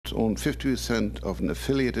Imports owned 50% of an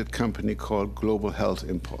affiliated company called Global Health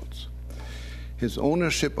Imports. His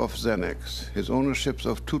ownership of Xenex, his ownerships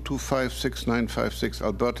of 2256956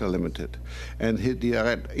 Alberta Limited, and his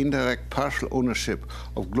indirect partial ownership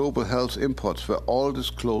of Global Health Imports were all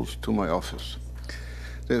disclosed to my office.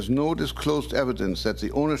 There is no disclosed evidence that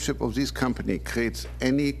the ownership of this company creates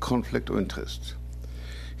any conflict of interest.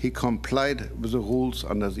 He complied with the rules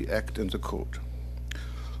under the Act and the Code.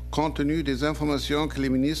 Compte tenu des informations que les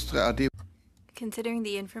ministres a Considering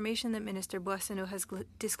the information that Minister Boissonnault has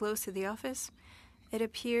disclosed to the office, it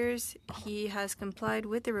appears he has complied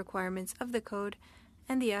with the requirements of the Code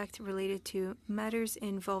and the Act related to matters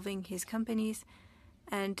involving his companies,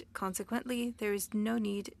 and consequently, there is no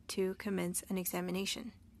need to commence an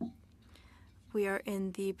examination. We are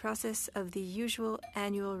in the process of the usual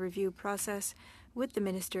annual review process with the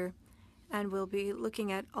Minister, and will be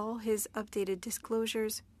looking at all his updated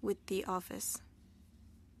disclosures with the office.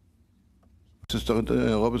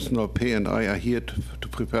 Mr. Robinson-Lopé and I are here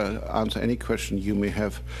to answer any question you may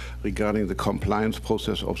have regarding the compliance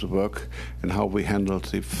process of the work and how we handled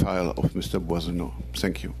the file of Mr. Boissonnault.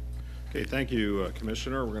 Thank you. Okay, thank you,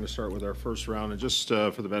 Commissioner. We're going to start with our first round. And just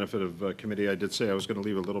for the benefit of committee, I did say I was going to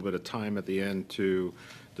leave a little bit of time at the end to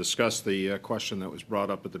discuss the question that was brought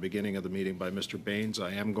up at the beginning of the meeting by Mr. Baines.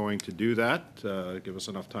 I am going to do that. Give us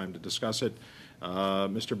enough time to discuss it.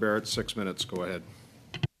 Mr. Barrett, 6 minutes. Go ahead.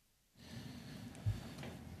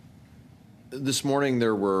 This morning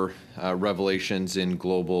there were revelations in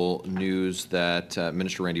global news that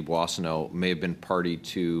Minister Randy Boissonnault may have been party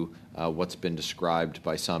to what's been described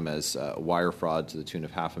by some as wire fraud to the tune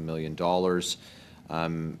of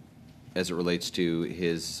 $500,000 as it relates to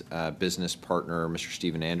his business partner, Mr.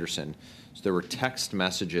 Stephen Anderson. So there were text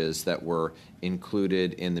messages that were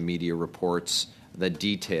included in the media reports that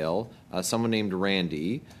detail someone named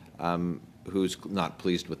Randy, who's not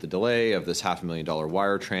pleased with the delay of this $500,000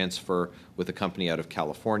 wire transfer with a company out of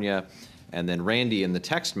California. And then Randy, in the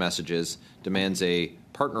text messages, demands a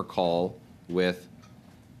partner call with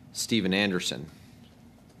Stephen Anderson.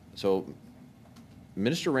 So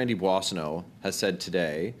Minister Randy Boissonnault has said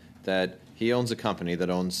today that he owns a company that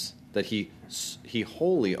owns, that he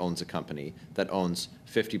wholly owns a company that owns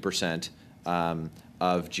 50%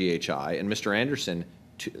 of GHI, and Mr. Anderson,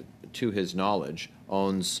 to his knowledge,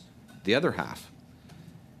 owns the other half.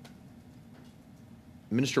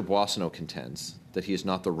 Minister Boissonnault contends that he is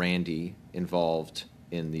not the Randy involved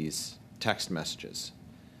in these text messages.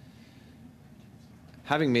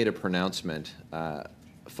 Having made a pronouncement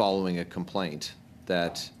following a complaint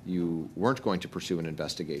that you weren't going to pursue an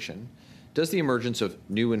investigation, does the emergence of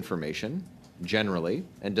new information generally,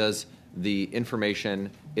 and does the information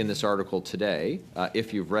in this article today,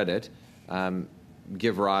 if you've read it,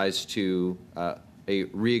 give rise to a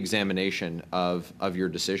re-examination of your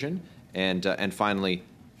decision, and finally,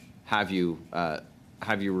 have you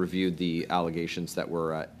reviewed the allegations that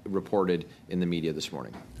were reported in the media this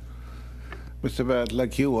morning? Mr. Barrett,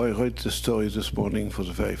 like you, I read the story this morning for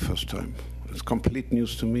the very first time. It's complete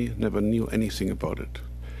news to me, never knew anything about it.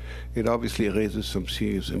 It obviously raises some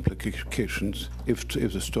serious implications if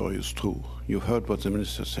the story is true. You heard what the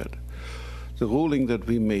minister said. The ruling that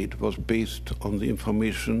we made was based on the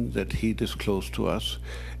information that he disclosed to us,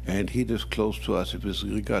 and he disclosed to us with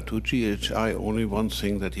regard to GHI only one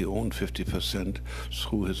thing, that he owned 50%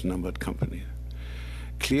 through his numbered company.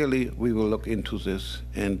 Clearly, we will look into this,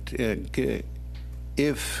 and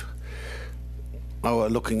if our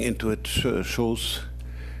looking into it shows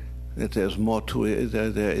that there's more to it,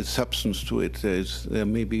 there is substance to it, there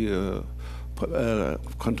may be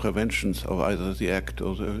contraventions of either the Act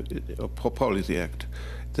or probably the Act,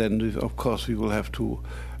 then of course we will have to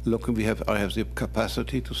look, and I have the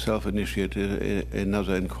capacity to self-initiate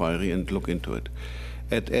another inquiry and look into it.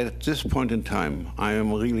 At this point in time, I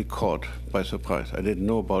am really caught by surprise. I didn't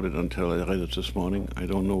know about it until I read it this morning. I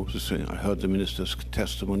don't know this thing. I heard the minister's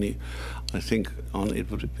testimony. I think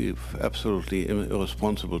it would be absolutely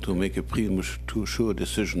irresponsible to make a premature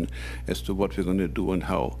decision as to what we're going to do and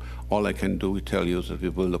how. All I can do is tell you that we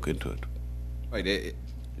will look into it. Right.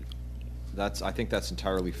 I think that's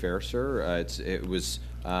entirely fair, sir. It was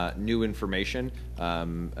new information.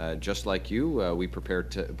 Just like you, we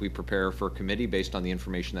prepare for committee based on the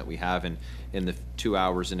information that we have, and in the 2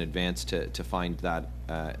 hours in advance to find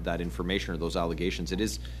that information or those allegations.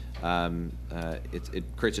 It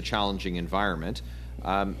creates a challenging environment.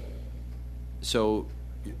 So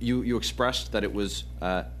you expressed that it was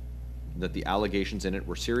that the allegations in it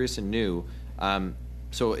were serious and new.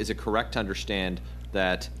 So is it correct to understand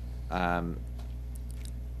that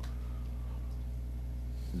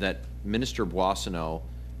that Minister Boissonnault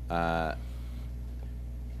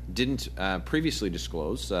didn't previously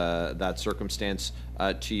disclose that circumstance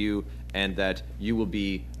to you, and that you will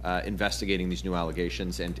be investigating these new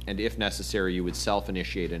allegations, and if necessary, you would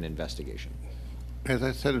self-initiate an investigation? As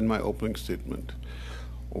I said in my opening statement,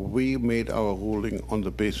 we made our ruling on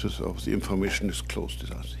the basis of the information disclosed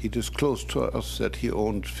to us. He disclosed to us that he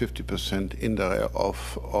owned 50% indirect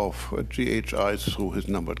of GHI through his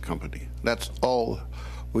numbered company. That's all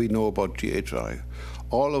we know about GHI.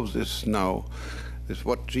 All of this now is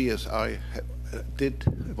what GSI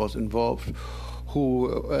did, was involved,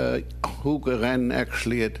 who ran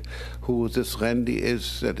actually it, who this Randy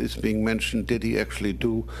is that is being mentioned, did he actually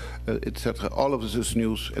do, etc. All of this is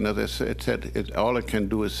news, and as I said, all I can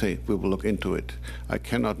do is say we will look into it. I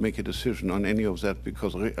cannot make a decision on any of that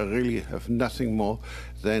because I really have nothing more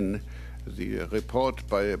than the report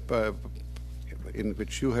in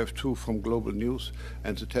which you have too from Global News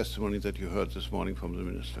and the testimony that you heard this morning from the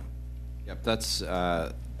minister. Yep, that's.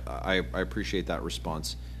 I appreciate that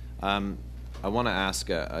response. I want to ask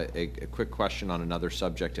a quick question on another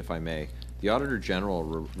subject, if I may. The Auditor General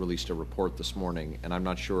released a report this morning, and I'm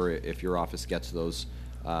not sure if your office gets those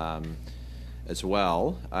as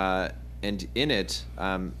well. And in it,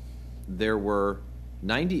 there were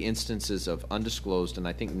 90 instances of undisclosed, and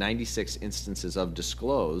I think 96 instances of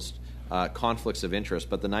disclosed conflicts of interest,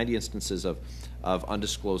 but the 90 instances of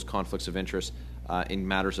undisclosed conflicts of interest in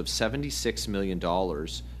matters of $76 million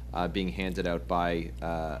being handed out by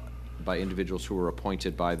individuals who were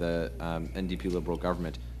appointed by the NDP Liberal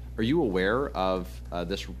government. Are you aware of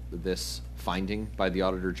this finding by the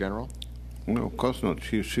Auditor General? No, of course not.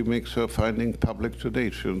 She makes her finding public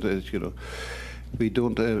today. We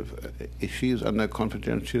don't. She is under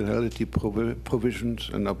confidentiality provisions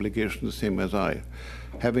and obligations the same as I.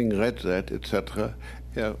 Having read that, etc.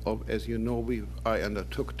 As you know, I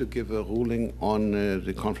undertook to give a ruling on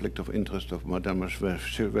the conflict of interest of Madame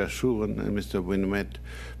Verschuren and Mr. Winmet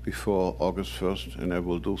before August 1st, and I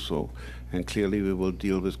will do so. And clearly we will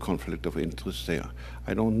deal with conflict of interest there.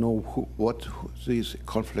 I don't know what these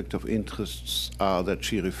conflict of interests are that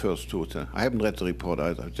she refers to. I haven't read the report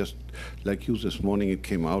either. Just like you this morning, it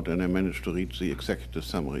came out, and I managed to read the executive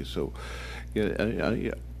summary. So yeah,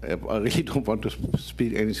 I really don't want to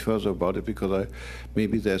speak any further about it because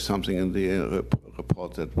maybe there's something in the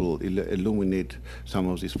report that will illuminate some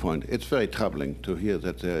of these points. It's very troubling to hear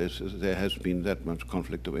that there has been that much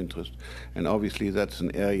conflict of interest, and obviously that's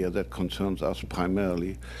an area that concerns us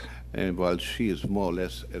primarily. And while she is more or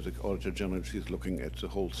less, as the Auditor General, she's looking at the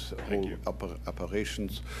whole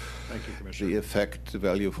operations, Thank you, Commissioner. the effect, the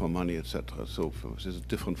value for money, etc. So there's a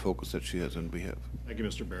different focus that she has than we have. Thank you,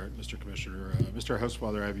 Mr. Barrett. Mr. Commissioner. Mr.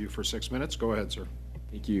 Housefather, I have you for 6 minutes. Go ahead, sir.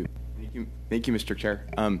 Thank you. Thank you, Mr. Chair.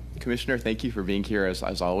 Commissioner, thank you for being here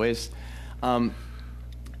as always. Do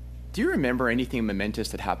you remember anything momentous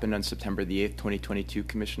that happened on September the 8th, 2022,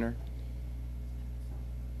 Commissioner?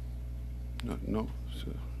 No.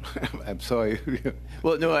 I'm sorry.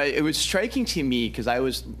 Well, no, it was striking to me because I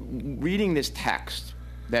was reading this text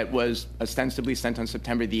that was ostensibly sent on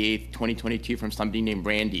September the 8th, 2022 from somebody named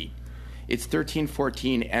Randy. It's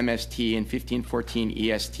 1314 MST and 1514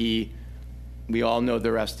 EST. We all know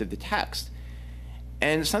the rest of the text.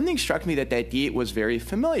 And something struck me that date was very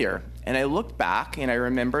familiar. And I looked back and I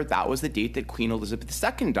remembered that was the date that Queen Elizabeth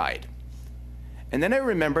II died. And then I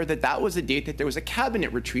remembered that was the date that there was a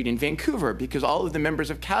cabinet retreat in Vancouver because all of the members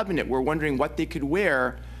of cabinet were wondering what they could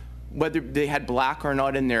wear, whether they had black or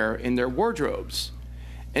not in their wardrobes.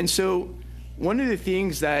 And so one of the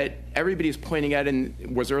things that everybody's pointing out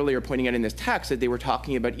and was earlier pointing out in this text that they were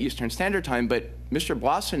talking about Eastern Standard Time, but Mr.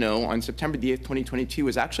 Boissonnault on September the 8th, 2022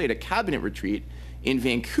 was actually at a cabinet retreat in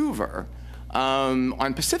Vancouver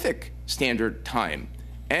on Pacific Standard Time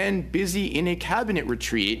and busy in a cabinet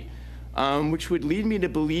retreat, which would lead me to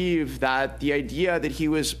believe that the idea that he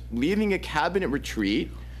was leaving a cabinet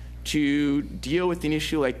retreat to deal with an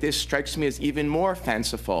issue like this strikes me as even more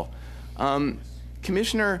fanciful.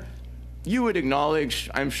 Commissioner, you would acknowledge,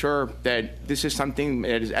 I'm sure, that this is something,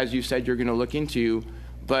 as you said, you're going to look into,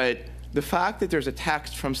 but the fact that there's a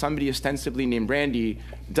text from somebody ostensibly named Randy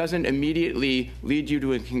doesn't immediately lead you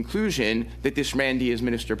to a conclusion that this Randy is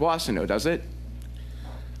Minister Boissonnault, does it?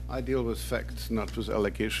 I deal with facts, not with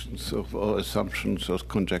allegations or assumptions or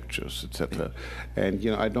conjectures, etc. And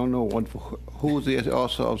I don't know who the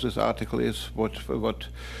author of this article is, what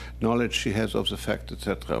knowledge she has of the fact,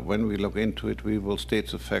 etc. When we look into it, we will state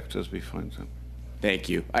the facts as we find them. Thank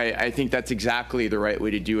you. I think that's exactly the right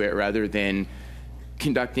way to do it, rather than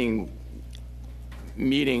conducting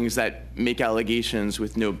meetings that make allegations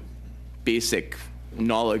with no basic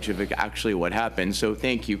knowledge of actually what happened. So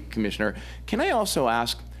thank you, Commissioner. Can I also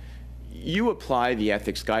ask, you apply the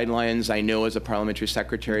ethics guidelines. I know as a parliamentary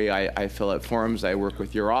secretary, I fill out forms. I work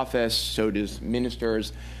with your office. So does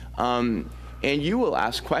ministers. And you will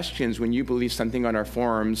ask questions when you believe something on our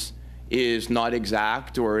forms is not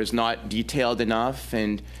exact or is not detailed enough,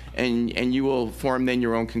 and you will form then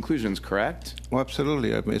your own conclusions, correct? Well,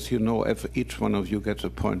 absolutely. I mean, as you know, each one of you gets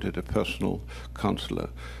appointed a personal counselor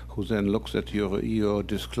who then looks at your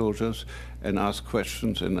disclosures and asks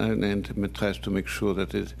questions and tries to make sure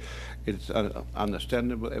that it's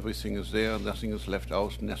understandable, everything is there, nothing is left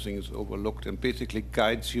out, nothing is overlooked, and basically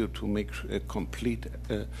guides you to make a complete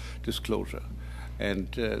disclosure.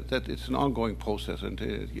 And that it's an ongoing process, and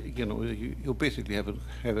you basically have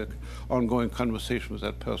an ongoing conversation with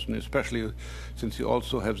that person, especially since you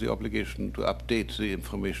also have the obligation to update the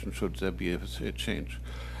information should there be a change.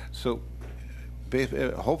 So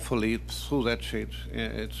hopefully through that change,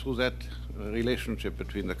 through that relationship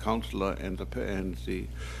between the councillor and the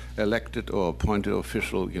elected or appointed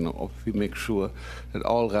official, we make sure that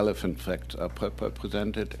all relevant facts are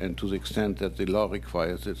presented, and to the extent that the law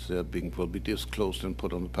requires it, will be disclosed and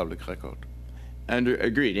put on the public record. And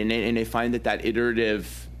agreed. And I find that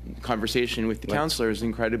iterative conversation with the councillor is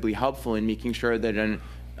incredibly helpful in making sure that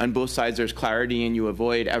on both sides there's clarity and you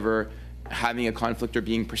avoid ever having a conflict or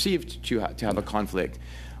being perceived to have a conflict.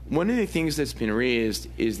 One of the things that's been raised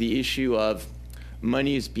is the issue of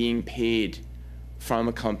monies being paid from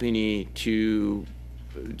a company to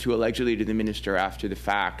allegedly to the minister after the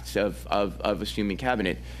fact of assuming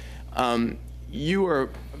cabinet. You are,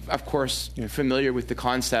 of course, familiar with the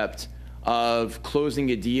concept of closing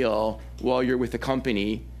a deal while you're with a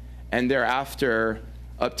company and thereafter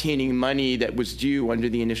obtaining money that was due under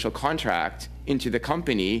the initial contract into the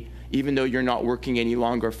company, even though you're not working any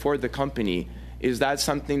longer for the company. Is that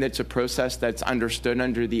something that's a process that's understood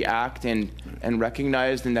under the Act and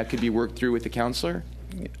recognized, and that could be worked through with the councillor?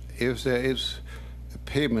 If there is a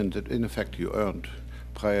payment that in effect you earned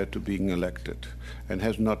prior to being elected and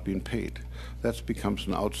has not been paid, that becomes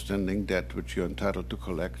an outstanding debt which you're entitled to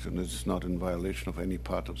collect, and it's not in violation of any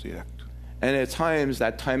part of the Act. And at times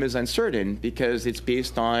that time is uncertain because it's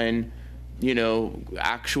based on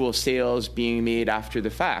actual sales being made after the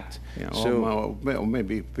fact. Or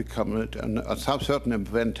maybe become some certain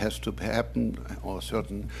event has to happen, or a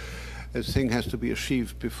certain thing has to be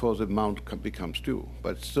achieved before the amount becomes due.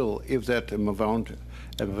 But still, if that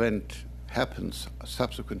event happens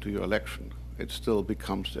subsequent to your election, it still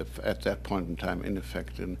becomes, at that point in time, in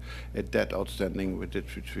effect, a debt outstanding which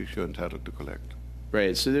you're entitled to collect.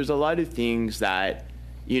 Right. So there's a lot of things that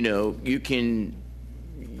you can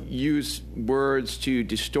use words to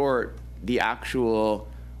distort the actual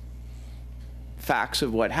facts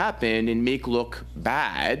of what happened and make look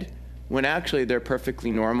bad when actually they're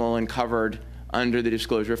perfectly normal and covered under the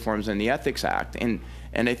disclosure forms and the Ethics Act. And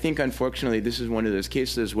I think, unfortunately, this is one of those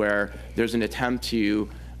cases where there's an attempt to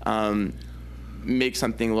make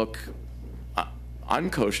something look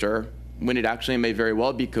unkosher when it actually may very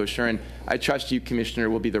well be kosher. And I trust you,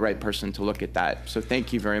 Commissioner, will be the right person to look at that. So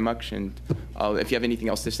thank you very much. And if you have anything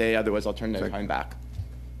else to say, otherwise I'll turn the time back.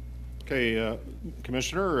 Okay,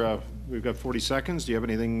 Commissioner, we've got 40 seconds. Do you have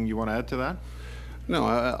anything you want to add to that? No,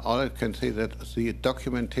 all I can say that the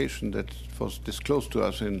documentation that was disclosed to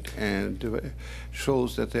us and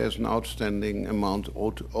shows that there's an outstanding amount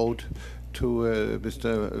owed to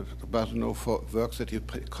Mr. Boissonneau for works that he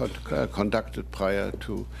conducted prior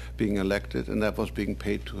to being elected, and that was being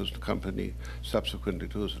paid to his company subsequently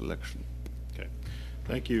to his election. Okay.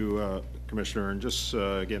 Thank you, Commissioner. And just,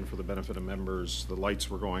 again, for the benefit of members, the lights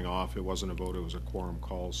were going off. It wasn't a vote. It was a quorum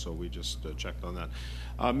call, so we just checked on that.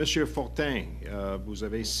 Monsieur Fortin, vous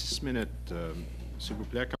avez 6 minutes, s'il vous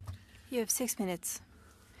plaît. You have 6 minutes.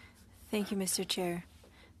 Thank you, Mr. Chair.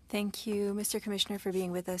 Thank you, Mr. Commissioner, for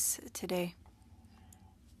being with us today.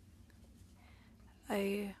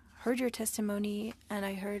 I heard your testimony, and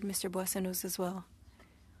I heard Mr. Boissonneau's as well.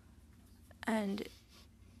 And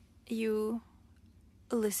you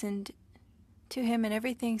listened to him, and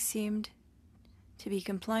everything seemed to be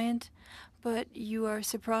compliant, but you are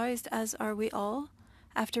surprised, as are we all,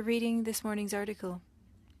 after reading this morning's article.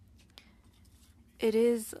 It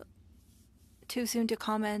is too soon to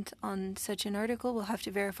comment on such an article. We'll have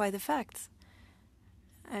to verify the facts.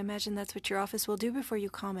 I imagine that's what your office will do before you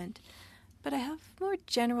comment. But I have more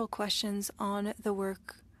general questions on the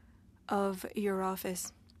work of your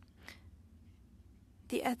office.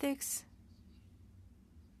 The ethics,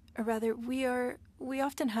 or rather, we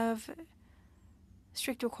often have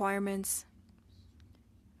strict requirements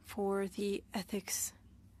for the Ethics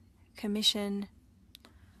Commission,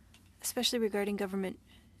 especially regarding government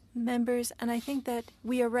members, and I think that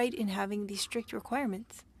we are right in having these strict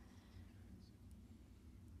requirements.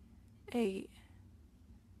 a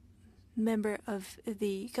member of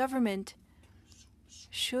the government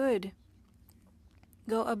should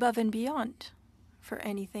go above and beyond for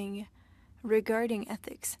anything regarding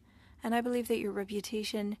ethics. And I believe that your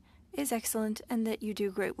reputation is excellent and that you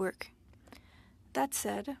do great work. That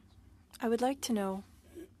said, I would like to know,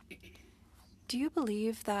 do you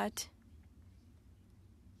believe that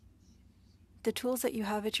the tools that you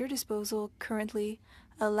have at your disposal currently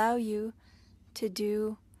allow you to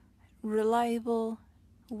do reliable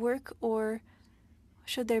work, or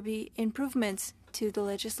should there be improvements to the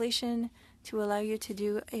legislation to allow you to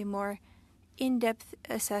do a more in-depth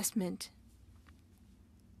assessment?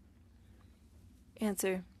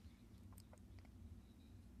 Answer.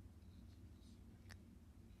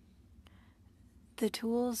 The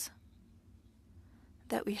tools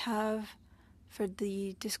that we have for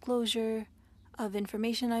the disclosure of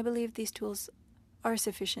information, I believe these tools are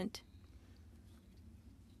sufficient.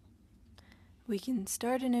 We can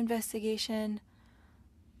start an investigation.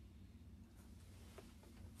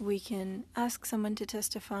 We can ask someone to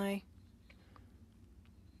testify.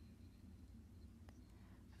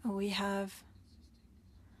 We have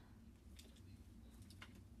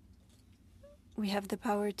the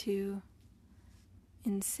power to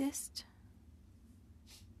insist.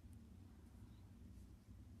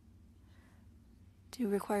 To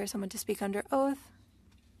require someone to speak under oath.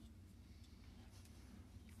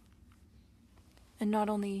 And not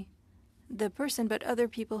only the person, but other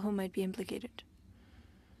people who might be implicated.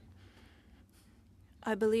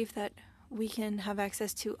 I believe that we can have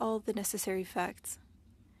access to all the necessary facts.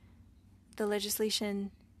 The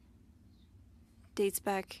legislation dates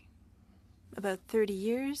back about 30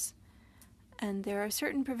 years, and there are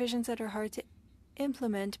certain provisions that are hard to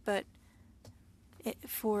implement, but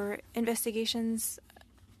for investigations,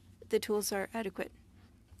 the tools are adequate.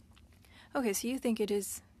 Okay, so you think it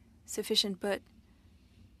is sufficient, but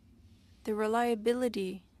the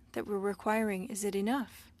reliability that we're requiring, is it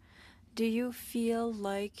enough? Do you feel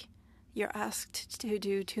like you're asked to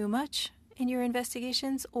do too much in your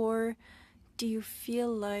investigations, or do you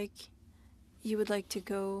feel like you would like to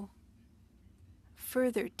go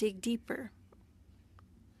further, dig deeper?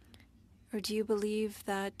 Or do you believe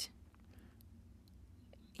that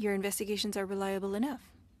your investigations are reliable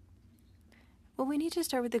enough? Well, we need to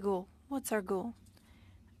start with the goal. What's our goal?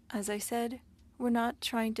 As I said, we're not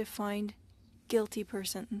trying to find guilty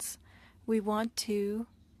persons. We want to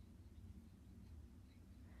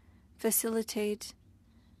facilitate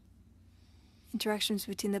interactions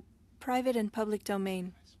between the private and public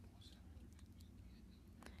domain.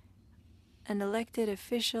 An elected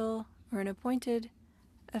official or an appointed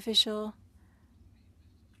official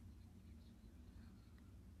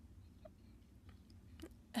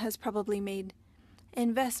has probably made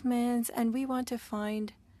investments, and we want to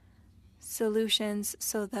find solutions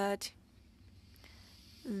so that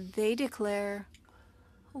they declare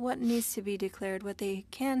what needs to be declared, what they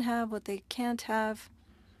can have, what they can't have.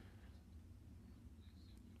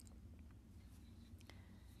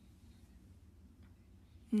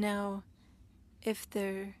 Now, if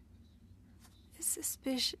there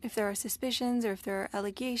are suspicions, or if there are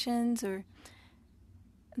allegations, or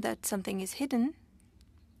that something is hidden,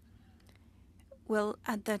 well,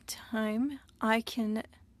 at that time, I can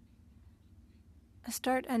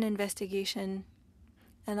start an investigation,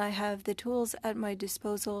 and I have the tools at my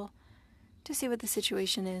disposal to see what the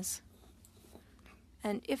situation is.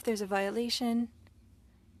 And if there's a violation,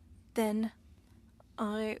 then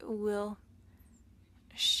I will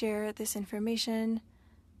share this information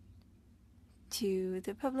to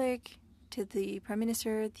the public, to the Prime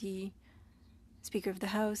Minister, the Speaker of the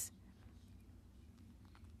House.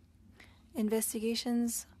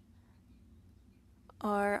 Investigations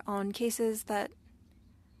are on cases that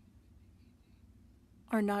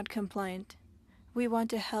are not compliant. We want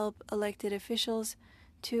to help elected officials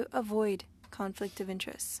to avoid conflicts of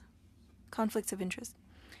interest.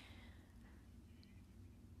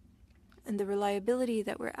 And the reliability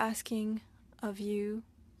that we're asking of you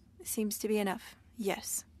seems to be enough.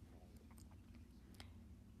 Yes.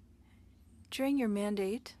 During your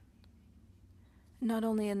mandate, not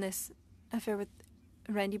only in this affair with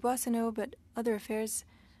Randy Boissonneau, but other affairs,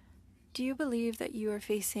 do you believe that you are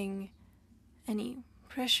facing any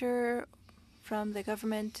pressure from the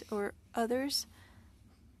government or others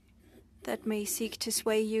that may seek to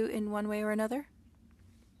sway you in one way or another?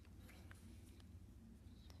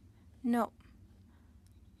 No.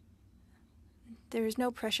 There is no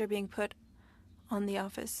pressure being put on the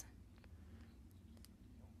office.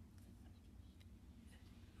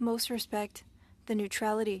 Most respect the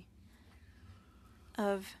neutrality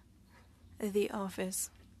of the office.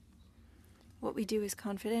 What we do is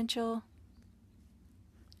confidential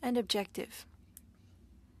and objective.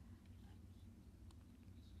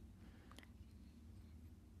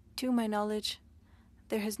 To my knowledge,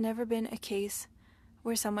 there has never been a case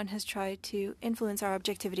where someone has tried to influence our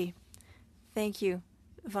objectivity. Thank you,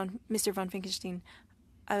 Mr. von Finkelstein.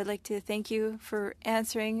 I would like to thank you for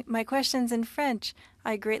answering my questions in French.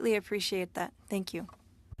 I greatly appreciate that. Thank you.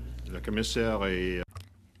 Le commissaire est...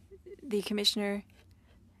 The commissioner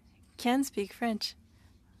can speak French.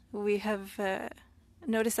 We have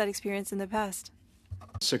noticed that experience in the past.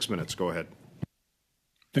 6 minutes. Go ahead.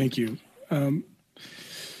 Thank you.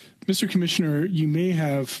 Mr. Commissioner, you may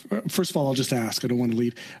have, first of all, I'll just ask, I don't want to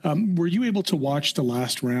leave. Were you able to watch the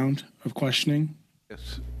last round of questioning?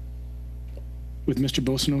 Yes. With Mr.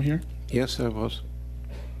 Boissonneau here? Yes, I was.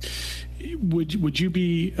 Would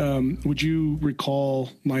you recall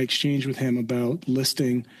my exchange with him about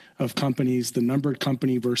listing of companies, the numbered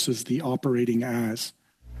company versus the operating as?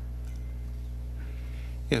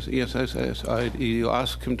 Yes. You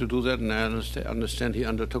asked him to do that, and I understand he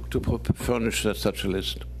undertook to furnish such a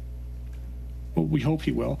list. Well, we hope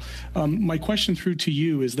he will. My question through to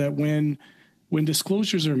you is that when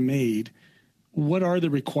disclosures are made, what are the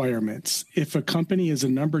requirements? If a company is a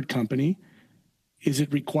numbered company, is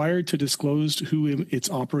it required to disclose who it's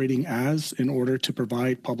operating as in order to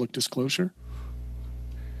provide public disclosure?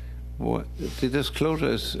 Well, the disclosure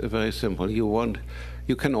is very simple.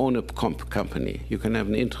 You can own a company. You can have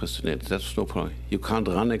an interest in it. That's no problem. You can't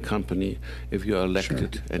run a company if you're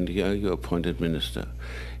elected and you're appointed minister.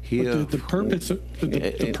 Here, the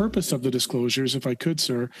purpose of the disclosures, if I could,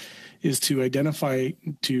 sir, is to identify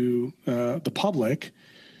to the public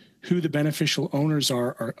who the beneficial owners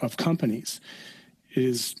are of companies.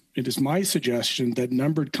 It is my suggestion that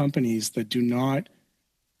numbered companies that do not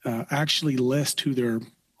actually list who they're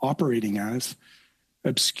operating as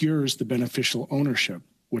obscures the beneficial ownership.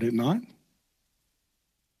 Would it not?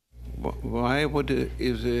 Why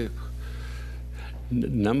is a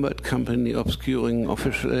numbered company obscuring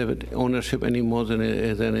official ownership any more than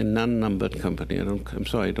a non-numbered company? I'm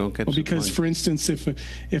sorry, I don't get the because, point. For instance,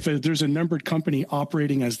 if there's a numbered company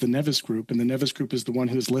operating as the Nevis Group, and the Nevis Group is the one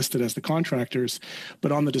who's listed as the contractors,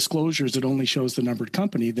 but on the disclosures it only shows the numbered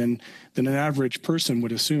company, then an average person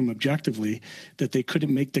would assume objectively that they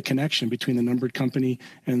couldn't make the connection between the numbered company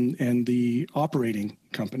and the operating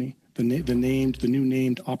company, the new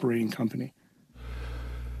named operating company.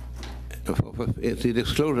 The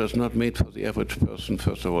disclosure is not made for the average person,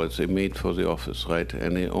 first of all. It's made for the office, right?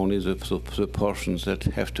 And only the portions that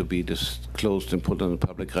have to be disclosed and put on the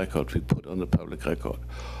public record, we put on the public record.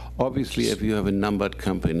 Obviously, if you have a numbered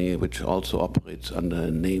company which also operates under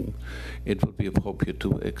a name, it would be appropriate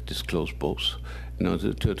to disclose both. You know,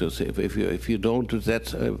 if you don't do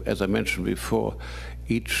that, as I mentioned before,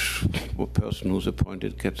 each person who's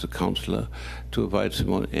appointed gets a counselor to advise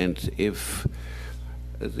him on, and if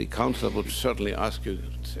the councillor would certainly ask you,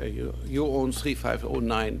 say, you own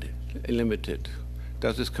 3509 Limited.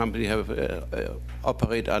 Does this company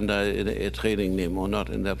operate under a trading name or not?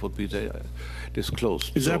 And that would be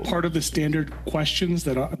disclosed. Is that part of the standard questions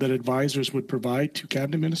that advisors would provide to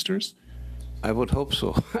cabinet ministers? I would hope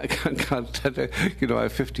so. I can't I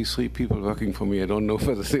have 53 people working for me. I don't know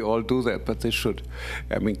whether they all do that, but they should.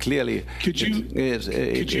 I mean, clearly. Could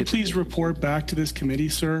you please report back to this committee,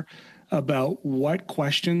 sir, about what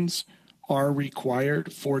questions are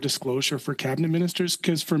required for disclosure for cabinet ministers?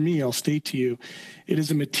 Because for me, I'll state to you, it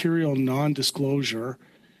is a material non-disclosure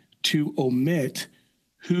to omit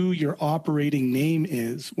who your operating name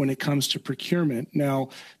is when it comes to procurement. Now,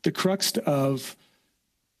 the crux of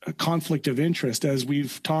a conflict of interest, as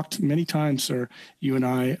we've talked many times, sir, you and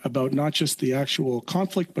I, about not just the actual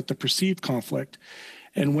conflict, but the perceived conflict.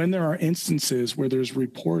 And when there are instances where there's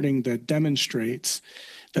reporting that demonstrates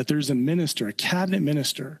that there's a minister, a cabinet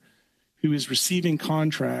minister, who is receiving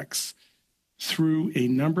contracts through a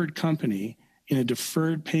numbered company in a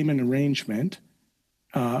deferred payment arrangement,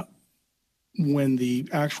 when the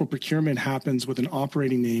actual procurement happens with an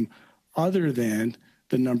operating name other than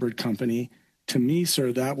the numbered company, to me,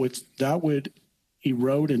 sir, that would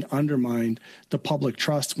erode and undermine the public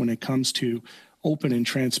trust when it comes to open and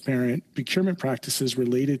transparent procurement practices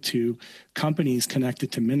related to companies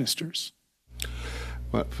connected to ministers.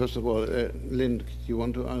 Well, first of all, Lynn, you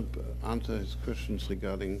want to answer his questions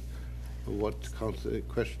regarding what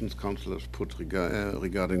questions councillors put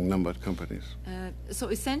regarding numbered companies? So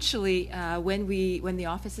essentially, when the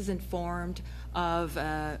office is informed of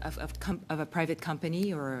a private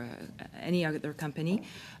company or any other company,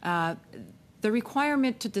 the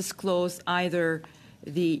requirement to disclose either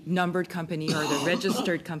the numbered company or the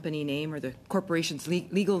registered company name or the corporation's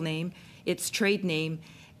legal name, its trade name.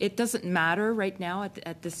 It doesn't matter right now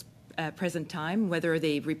at this present time whether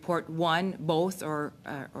they report one, both, or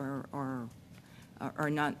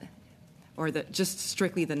not, or just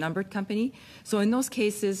strictly the numbered company. So in those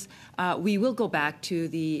cases, we will go back to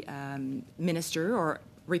the minister or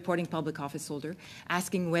reporting public office holder,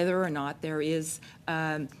 asking whether or not there is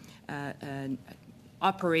an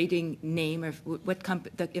operating name,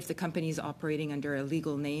 if the company is operating under a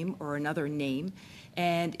legal name or another name.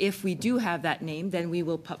 And if we do have that name, then we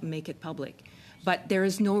will make it public. But there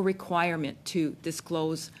is no requirement to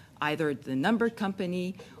disclose either the numbered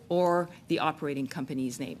company or the operating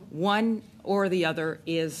company's name. One or the other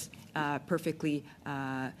is perfectly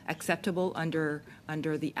acceptable under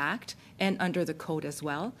the Act and under the Code as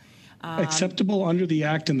well. Acceptable under the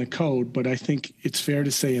Act and the Code, but I think it's fair to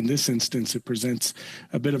say in this instance it presents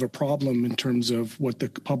a bit of a problem in terms of what the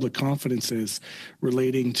public confidence is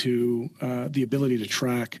relating to the ability to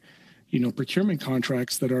track, procurement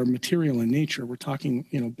contracts that are material in nature. We're talking,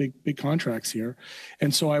 big contracts here.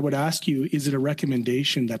 And so I would ask you, is it a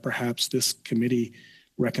recommendation that perhaps this committee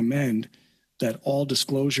recommend that all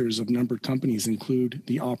disclosures of numbered companies include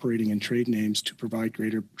the operating and trade names to provide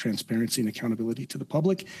greater transparency and accountability to the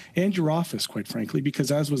public and your office, quite frankly,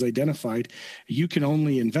 because as was identified, you can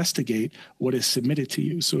only investigate what is submitted to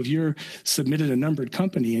you. So if you're submitted a numbered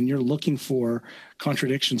company and you're looking for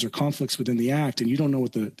contradictions or conflicts within the Act and you don't know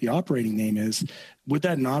what the operating name is, would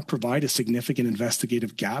that not provide a significant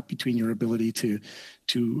investigative gap between your ability to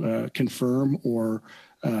confirm or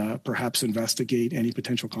perhaps investigate any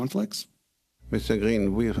potential conflicts? Mr.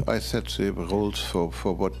 Green, I set the rules for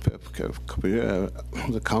what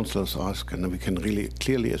the councillors ask, and we can really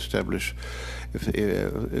clearly establish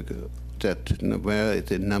that where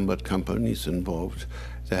the numbered companies involved,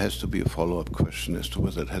 there has to be a follow-up question as to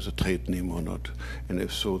whether it has a trade name or not. And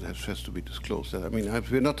if so, that has to be disclosed. I mean,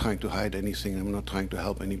 we're not trying to hide anything. I'm not trying to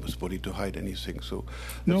help anybody to hide anything. So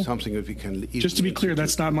it's something that we can easily... Just to be clear,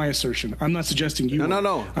 that's not my assertion. I'm not suggesting you...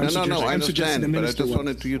 No, I understand, but I just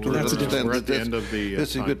wanted you to understand we're at the end of the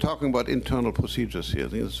time. We're talking about internal procedures here.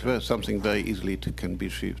 It's something very easily can be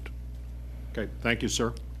achieved. Okay, thank you,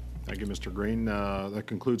 sir. Thank you, Mr. Green. That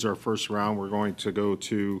concludes our first round. We're going to go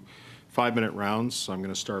to 5-minute rounds. I'm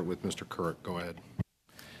going to start with Mr. Currick. Go ahead.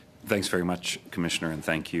 Thanks very much, Commissioner, and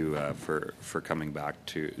thank you for coming back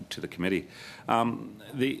to the committee. One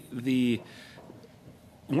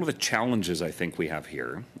of the challenges I think we have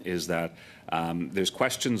here is that there's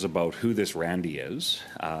questions about who this Randy is.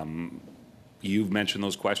 You've mentioned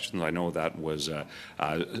those questions. I know that was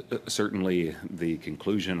certainly the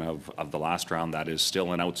conclusion of the last round. That is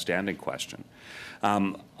still an outstanding question.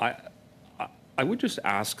 I would just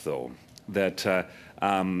ask, though, that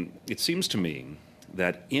it seems to me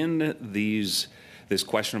that in this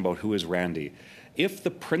question about who is Randy, if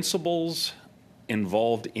the principals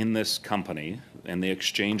involved in this company and they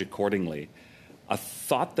exchange accordingly, a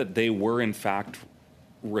thought that they were in fact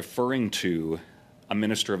referring to a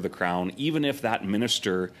minister of the Crown, even if that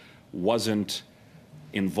minister wasn't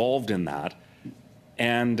involved in that,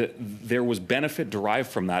 and there was benefit derived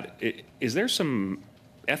from that, is there some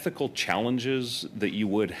ethical challenges that you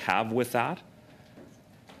would have with that?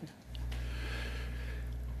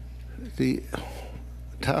 The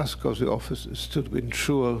task of the office is to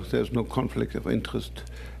ensure there's no conflict of interest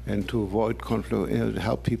and to avoid conflict,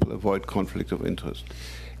 help people avoid conflict of interest.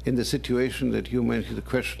 In the situation that you mentioned, the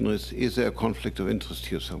question is there a conflict of interest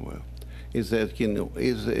here somewhere? Is that,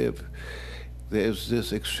 there's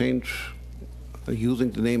this exchange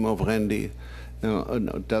using the name of Randy,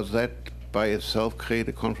 does that by itself create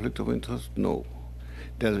a conflict of interest? No.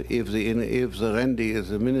 If the Randy is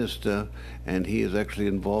a minister and he is actually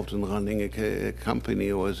involved in running a company,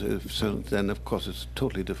 then of course it's a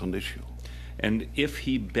totally different issue. And if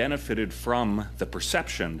he benefited from the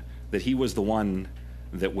perception that he was the one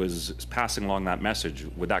that was passing along that message,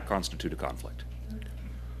 would that constitute a conflict?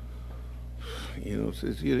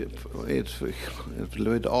 It's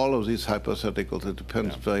with all of these hypotheticals, it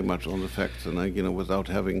depends very much on the facts, and without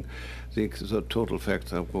having the total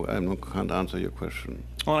facts, I can't answer your question.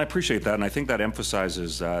 Well, I appreciate that, and I think that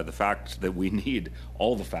emphasizes the fact that we need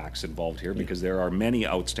all the facts involved here because there are many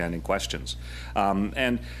outstanding questions.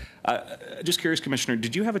 Just curious, Commissioner,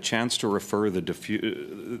 did you have a chance to refer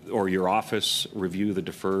or your office review the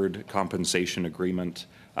deferred compensation agreement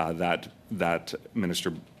that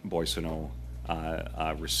Minister Boissonnault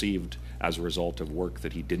received as a result of work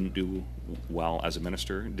that he didn't do well as a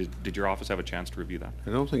minister? Did your office have a chance to review that?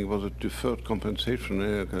 I don't think it was a deferred compensation.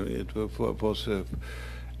 It was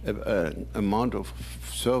amount of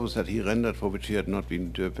service that he rendered for which he had not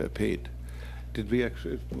been paid. Did we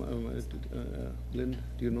actually, Lynn,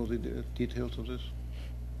 do you know the details of this?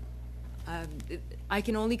 I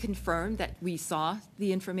can only confirm that we saw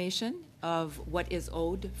the information of what is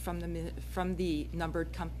owed from Navis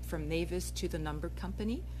to the numbered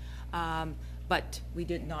company, but we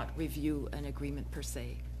did not review an agreement per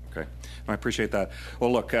se. Okay, I appreciate that.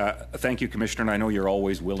 Well, look, thank you, Commissioner, and I know you're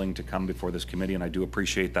always willing to come before this committee, and I do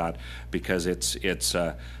appreciate that because it's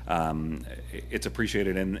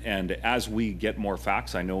appreciated. And as we get more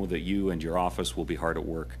facts, I know that you and your office will be hard at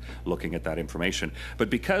work looking at that information. But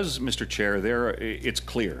because, Mr. Chair, it's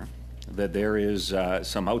clear that there is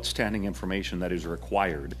some outstanding information that is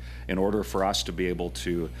required in order for us to be able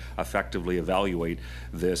to effectively evaluate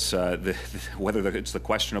this, whether it's the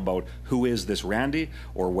question about who is this Randy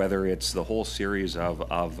or whether it's the whole series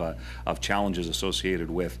of challenges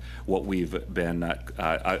associated with what we've been,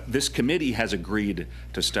 this committee has agreed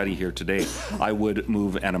to study here today. I would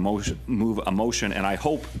move a motion, and I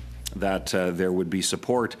hope that there would be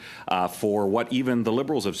support for what even the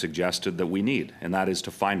Liberals have suggested that we need, and that is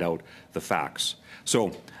to find out the facts.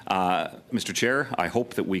 So, Mr. Chair, I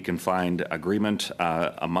hope that we can find agreement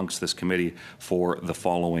amongst this committee for the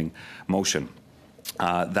following motion.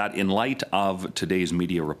 That in light of today's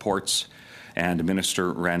media reports and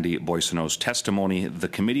Minister Randy Boissonnault's testimony, the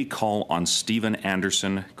committee call on Stephen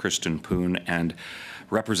Anderson, Kristen Poon, and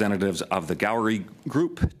representatives of the Gowrie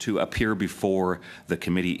Group to appear before the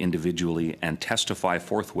committee individually and testify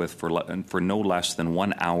forthwith for no less than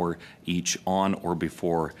 1 hour each on or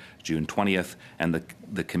before June 20th, and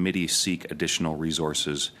the committee seek additional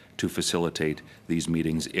resources to facilitate these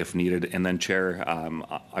meetings if needed. And then, Chair,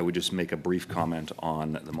 I would just make a brief comment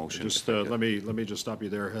on the motion. Just let me just stop you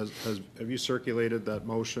there. Have you circulated that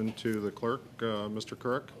motion to the clerk, Mr.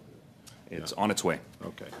 Kirk? It's on its way.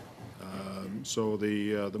 Okay. So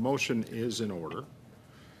the motion is in order,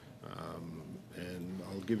 and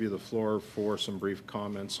I'll give you the floor for some brief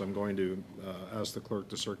comments. I'm going to ask the clerk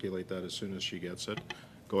to circulate that as soon as she gets it.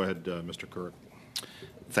 Go ahead, Mr. Kirk.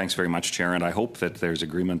 Thanks very much, Chair, and I hope that there's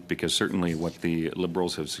agreement because certainly what the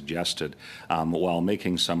Liberals have suggested, while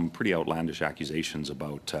making some pretty outlandish accusations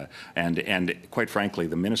about, and quite frankly,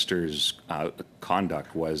 the minister's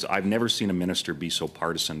conduct was, I've never seen a minister be so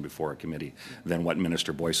partisan before a committee than what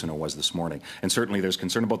Minister Boissonnault was this morning. And certainly there's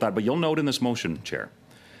concern about that, but you'll note in this motion, Chair,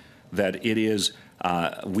 that it is,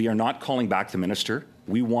 we are not calling back the minister.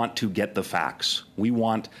 We want to get the facts. We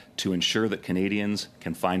want to ensure that Canadians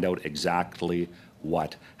can find out exactly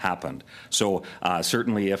what happened. So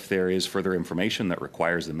certainly if there is further information that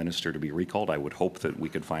requires the minister to be recalled, I would hope that we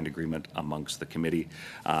could find agreement amongst the committee.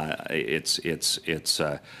 That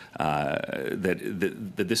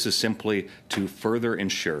this is simply to further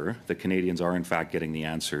ensure that Canadians are in fact getting the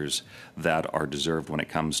answers that are deserved when it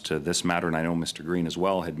comes to this matter. And I know Mr. Green as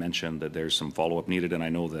well had mentioned that there's some follow-up needed, and I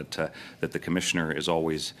know that that the Commissioner is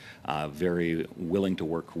always very willing to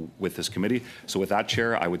work with this committee. So with that,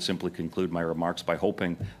 Chair, I would simply conclude my remarks by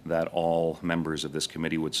hoping that all members of this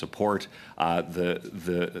committee would support the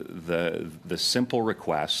simple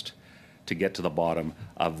request to get to the bottom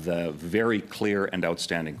of the very clear and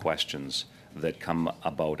outstanding questions that come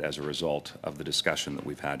about as a result of the discussion that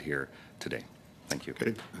we've had here today. Thank you.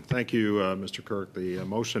 Okay. Thank you, Mr. Kirk. The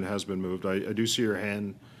motion has been moved. I do see your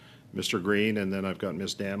hand, Mr. Green, and then I've got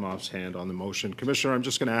Ms. Damoff's hand on the motion. Commissioner, I'm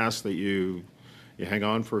just going to ask that you hang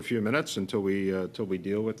on for a few minutes until we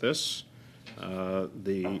deal with this.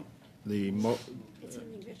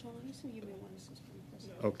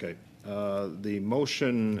 Okay. The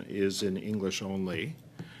motion is in English only,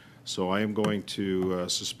 so I am going to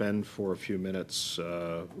suspend for a few minutes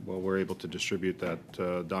while we're able to distribute that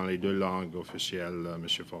dans les deux langues officielles,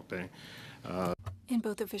 Monsieur Fortin. In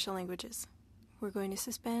both official languages. We're going to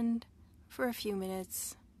suspend for a few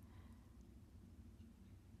minutes,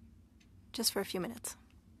 just for a few minutes.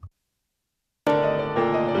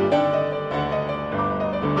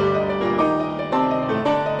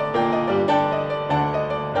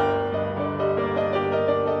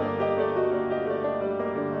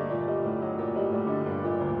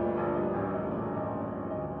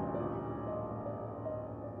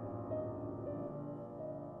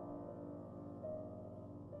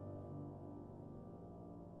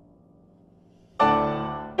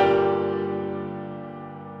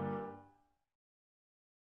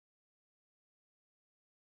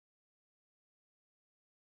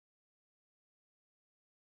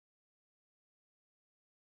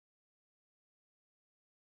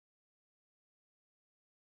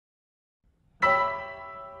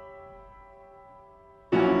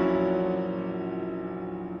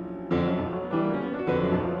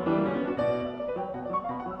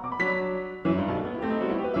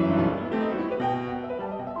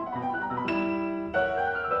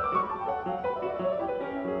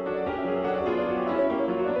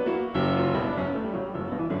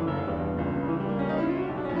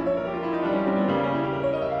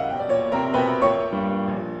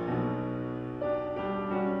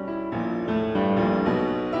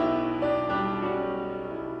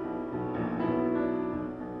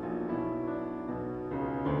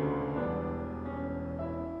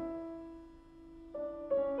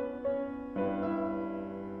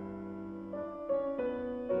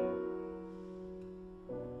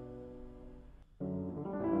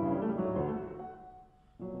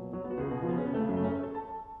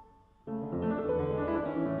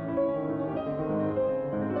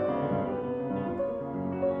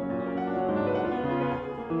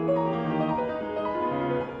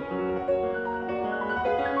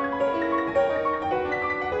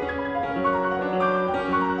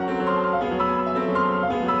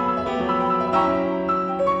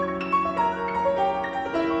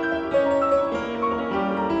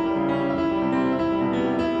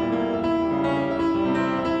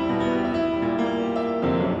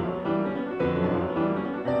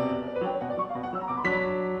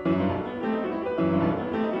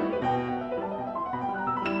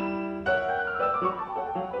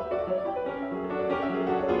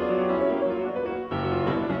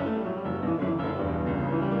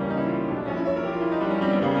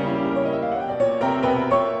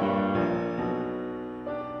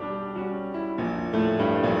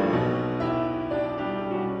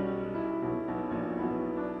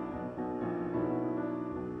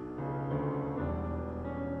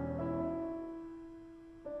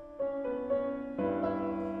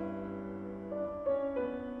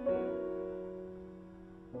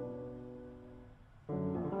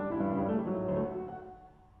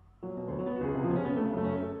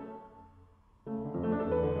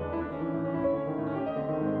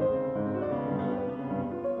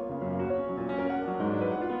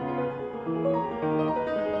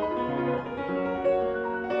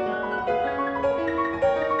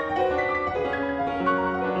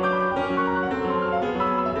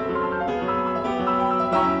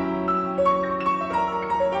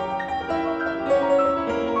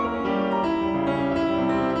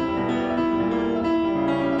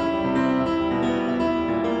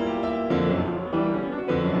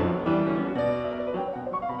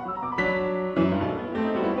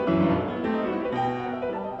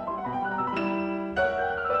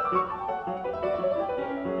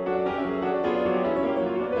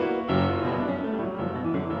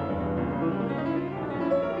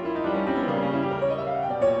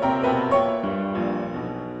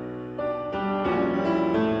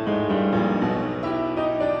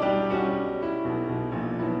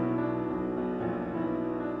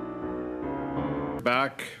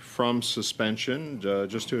 back from suspension.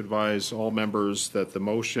 Just to advise all members that the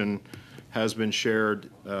motion has been shared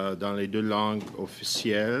dans les deux langues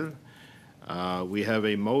officielles. We have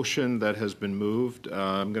a motion that has been moved.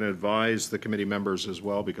 I'm going to advise the committee members as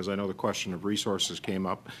well, because I know the question of resources came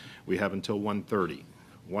up. We have until 1:30.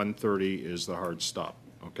 1:30 is the hard stop.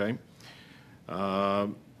 Okay?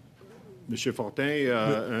 Monsieur Fortin,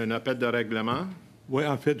 un appel de règlement. Oui,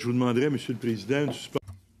 en fait, je vous demanderais, Monsieur le Président, de suspendre.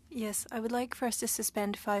 Yes, I would like for us to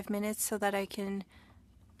suspend 5 minutes so that I can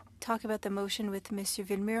talk about the motion with Monsieur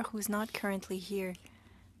Villemur, who's not currently here.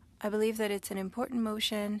 I believe that it's an important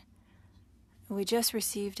motion. We just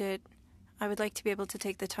received it. I would like to be able to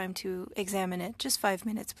take the time to examine it. Just 5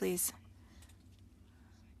 minutes, please.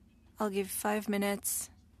 I'll give 5 minutes,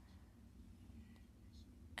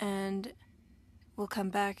 and we'll come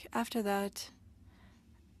back after that,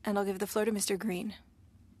 and I'll give the floor to Mr. Green.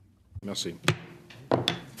 Merci.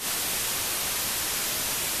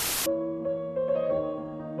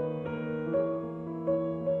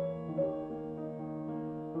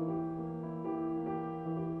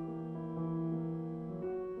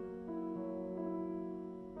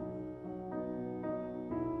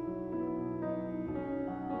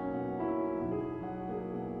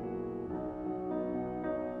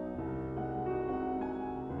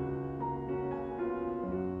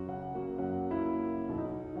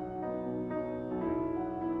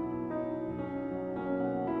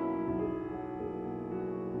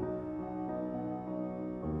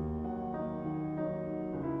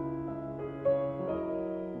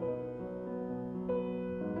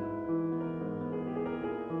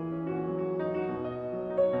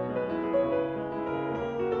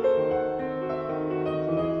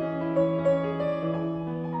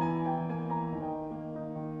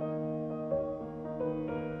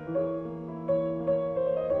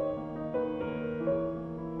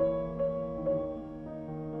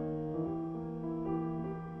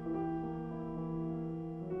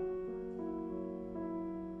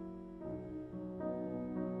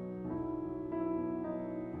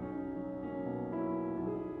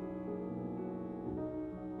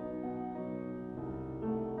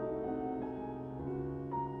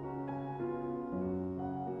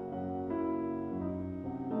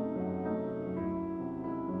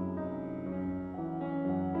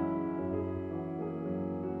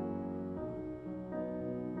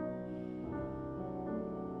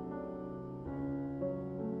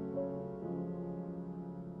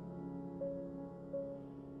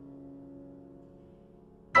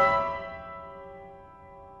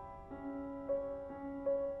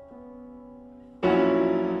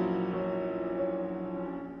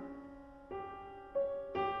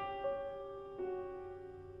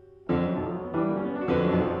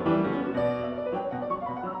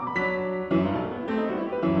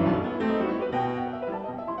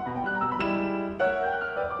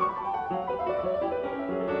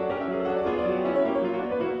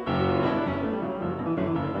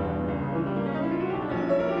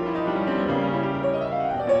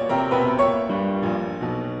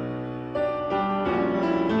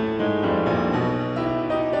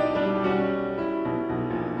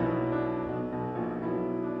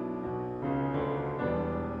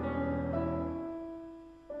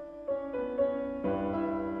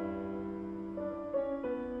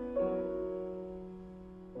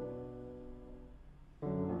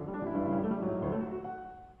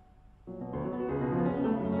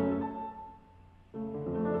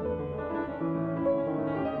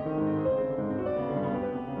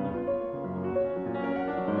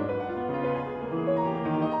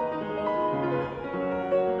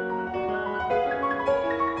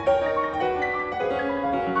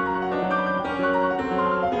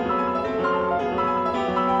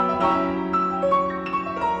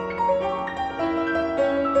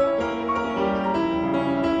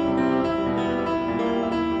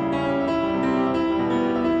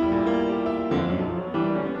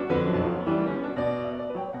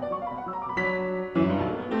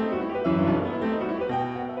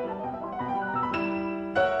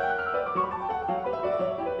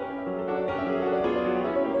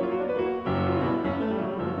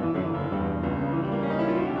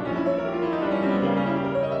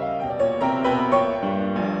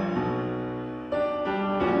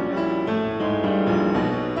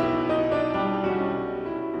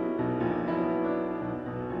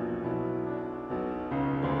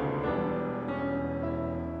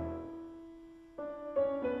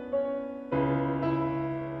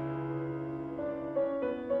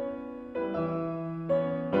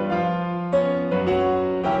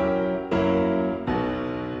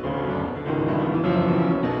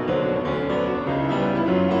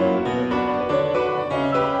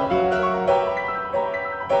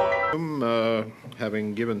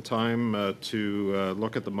 some time to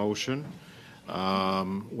look at the motion.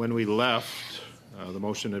 When we left, the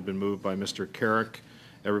motion had been moved by Mr. Carrick.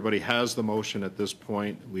 Everybody has the motion at this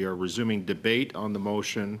point. We are resuming debate on the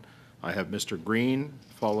motion. I have Mr. Green,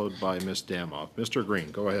 followed by Ms. Damoff. Mr.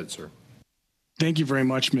 Green, go ahead, sir. Thank you very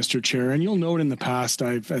much, Mr. Chair. And you'll note in the past,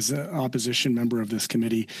 I've, as an opposition member of this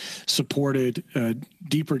committee, supported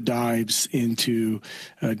deeper dives into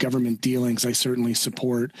government dealings. I certainly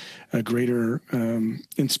support a greater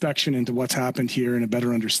inspection into what's happened here and a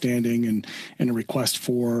better understanding, and a request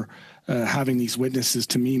for having these witnesses,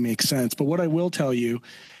 to me, make sense. But what I will tell you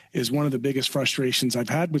is one of the biggest frustrations I've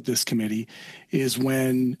had with this committee is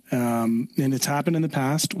when, and it's happened in the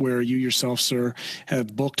past, where you yourself, sir,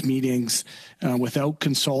 have booked meetings without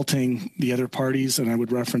consulting the other parties, and I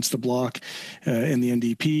would reference the Bloc and the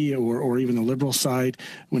NDP or even the Liberal side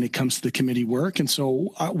when it comes to the committee work. And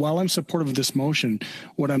so while I'm supportive of this motion,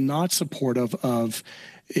 what I'm not supportive of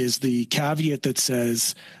is the caveat that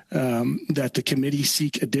says that the committee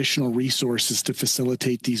seek additional resources to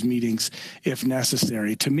facilitate these meetings if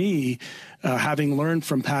necessary. To me, having learned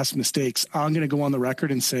from past mistakes, I'm going to go on the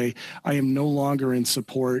record and say I am no longer in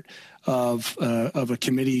support of a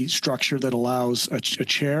committee structure that allows a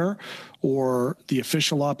chair or the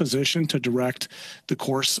official opposition to direct the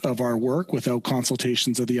course of our work without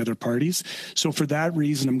consultations of the other parties. So for that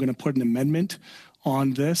reason, I'm going to put an amendment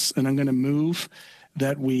on this, and I'm going to move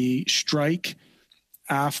that we strike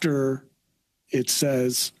after it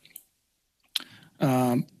says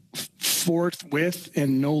forthwith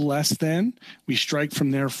and no less than. We strike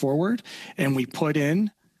from there forward, and we put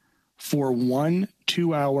in for 1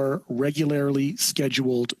 2-hour regularly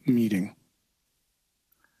scheduled meeting.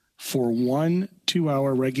 For 1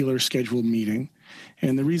 2-hour regular scheduled meeting.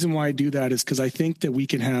 And the reason why I do that is because I think that we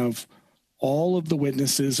can have all of the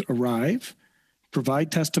witnesses arrive,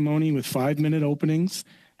 provide testimony with 5-minute openings,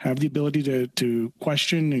 have the ability to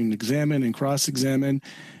question and examine and cross-examine,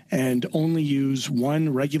 and only use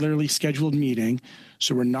one regularly scheduled meeting.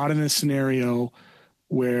 So we're not in a scenario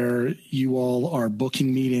where you all are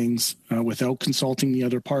booking meetings without consulting the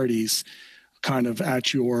other parties, kind of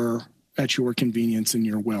at your convenience and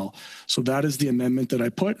your will. So that is the amendment that I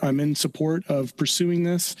put. I'm in support of pursuing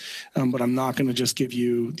this, but I'm not going to just give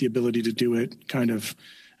you the ability to do it kind of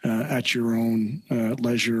at your own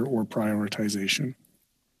leisure or prioritization.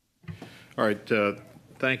 All right.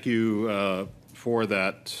 Thank you for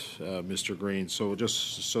that, Mr. Green. So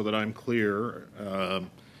just so that I'm clear,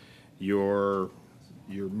 your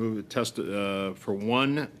move test for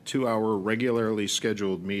 1 2-hour regularly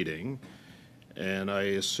scheduled meeting, and I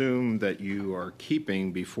assume that you are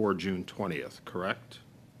keeping before June 20th, correct?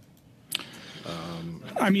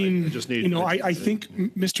 I mean, I just need, I think,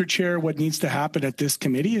 Mr. Chair, what needs to happen at this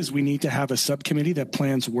committee is we need to have a subcommittee that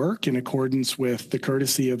plans work in accordance with the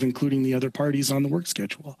courtesy of including the other parties on the work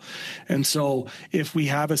schedule. And so if we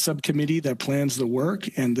have a subcommittee that plans the work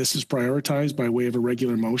and this is prioritized by way of a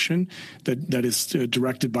regular motion that is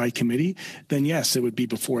directed by committee, then yes, it would be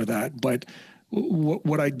before that. But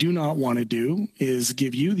what I do not want to do is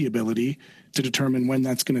give you the ability to determine when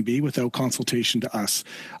that's going to be without consultation to us.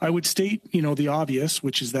 I would state, the obvious,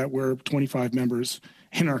 which is that we're 25 members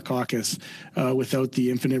in our caucus without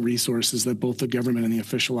the infinite resources that both the government and the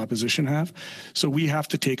official opposition have. So we have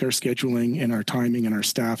to take our scheduling and our timing and our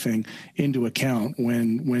staffing into account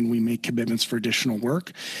when we make commitments for additional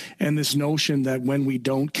work. And this notion that when we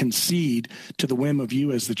don't concede to the whim of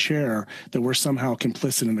you as the chair, that we're somehow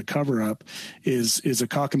complicit in a cover-up is a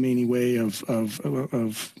cockamamie way of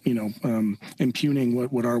impugning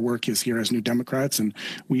what our work is here as New Democrats. And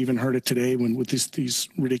we even heard it today with these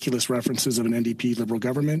ridiculous references of an NDP Liberal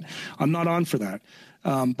government. I'm not on for that.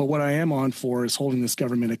 But what I am on for is holding this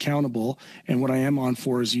government accountable. And what I am on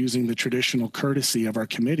for is using the traditional courtesy of our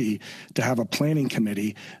committee to have a planning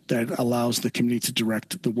committee that allows the committee to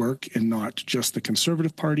direct the work and not just the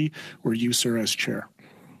Conservative Party or you, sir, as chair.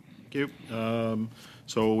 Thank you.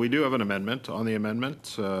 So we do have an amendment. On the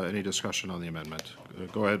amendment, any discussion on the amendment?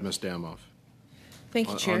 Go ahead, Ms. Damoff. Thank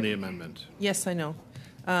you, Chair. On the amendment. Yes, I know.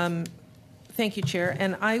 Thank you, Chair.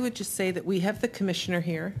 And I would just say that we have the commissioner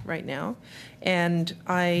here right now, and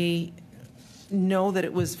I know that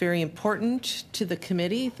it was very important to the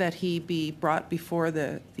committee that he be brought before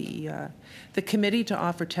the committee to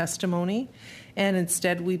offer testimony, and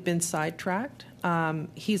instead we've been sidetracked.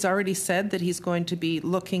 He's already said that he's going to be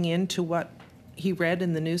looking into what he read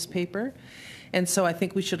in the newspaper, and so I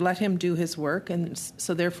think we should let him do his work, and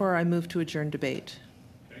so therefore I move to adjourn debate.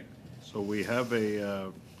 Okay. So we have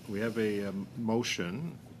a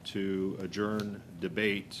motion to adjourn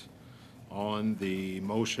debate on the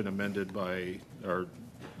motion amended by, or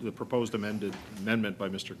the proposed amendment by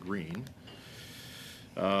Mr. Green.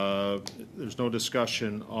 There's no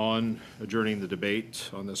discussion on adjourning the debate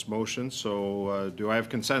on this motion, so do I have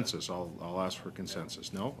consensus? I'll ask for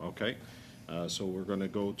consensus. No? Okay. So we're going to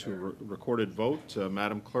go to recorded vote.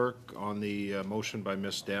 Madam Clerk, on the motion by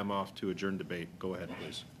Ms. Damoff to adjourn debate. Go ahead,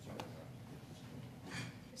 please.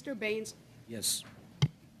 Mr. Baines. Yes.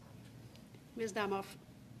 Ms. Damoff.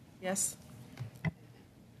 Yes.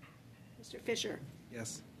 Mr. Fisher.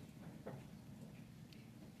 Yes.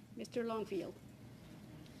 Mr. Longfield.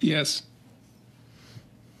 Yes.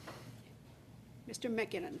 Mr.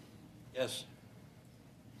 McKinnon. Yes.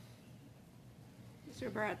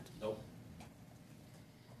 Mr. Brett. No.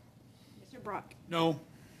 Mr. Brock. No.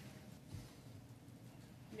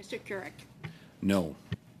 Mr. Couric. No.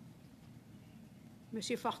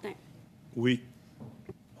 Monsieur Fortin. Oui.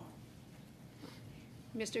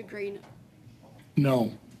 Mr. Green.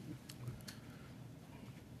 No.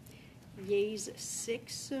 Yeas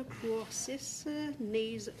 6 pour 6,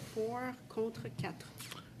 nays 4 contre 4.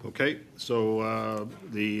 Okay, so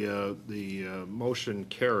the motion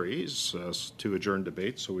carries to adjourn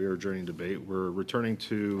debate, so we are adjourning debate. We're returning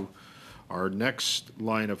to our next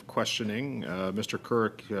line of questioning. Mr.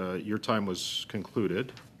 Couric, your time was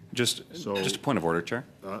concluded. Just a point of order, Chair.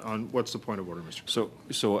 On what's the point of order, Mr.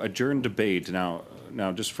 Couric? So adjourn debate. Now,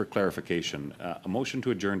 just for clarification, a motion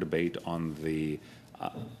to adjourn debate on the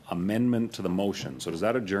amendment to the motion. So does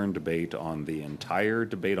that adjourn debate on the entire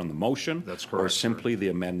debate on the motion? That's correct, or simply the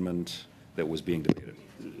amendment that was being debated?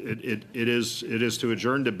 It is to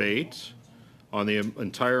adjourn debate on the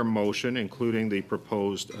entire motion, including the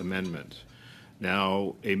proposed amendment.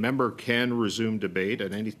 Now, a member can resume debate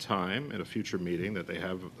at any time at a future meeting that they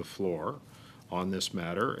have the floor on this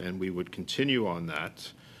matter, and we would continue on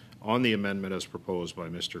that, on the amendment as proposed by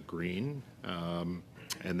Mr. Green.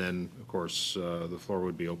 And then, of course, the floor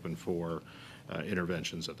would be open for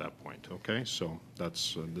interventions at that point. Okay, so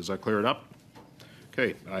that's, does that clear it up?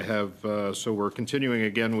 Okay, I have, so we're continuing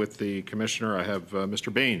again with the Commissioner. I have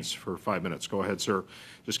Mr. Baines for 5 minutes. Go ahead, sir.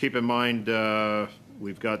 Just keep in mind,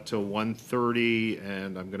 we've got till 1:30,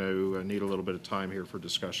 and I'm going to need a little bit of time here for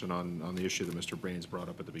discussion on the issue that Mr. Baines brought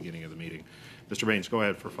up at the beginning of the meeting. Mr. Baines, go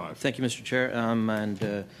ahead for 5. Thank you, Mr. Chair.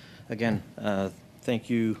 And again, thank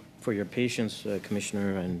you for your patience,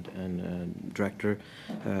 Commissioner and Director.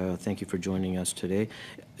 Thank you for joining us today.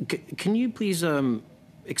 Can you please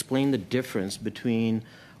explain the difference between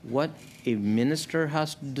what a minister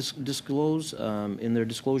has to disclose in their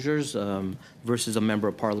disclosures versus a member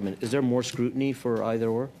of Parliament? Is there more scrutiny for either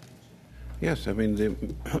or? Yes, I mean, the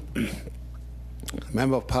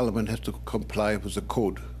member of Parliament has to comply with the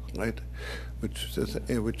code, right, which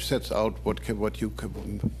sets out what you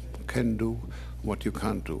can do, what you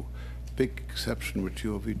can't do. Big exception, which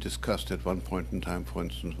we discussed at one point in time, for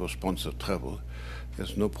instance, was sponsored travel.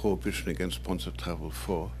 There's no prohibition against sponsored travel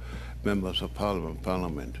for members of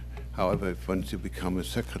Parliament. However, once you become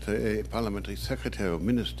a parliamentary secretary or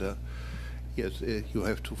minister, yes, you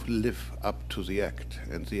have to live up to the Act,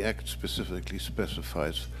 and the Act specifically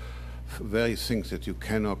specifies various things that you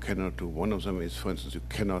can or cannot do. One of them is, for instance, you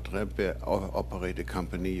cannot operate a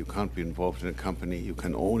company, you can't be involved in a company, you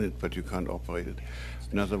can own it, but you can't operate it.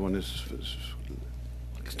 Another one is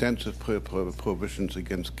extensive provisions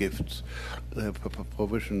against gifts,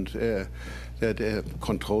 provisions that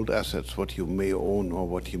controlled assets, what you may own or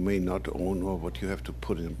what you may not own, or what you have to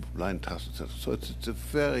put in blind trusts, etc. So it's a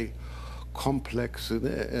very complex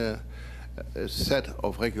set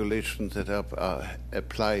of regulations that are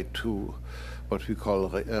applied to what we call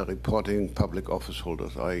reporting public office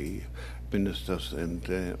holders, i.e. ministers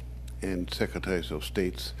and secretaries of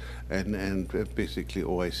states and basically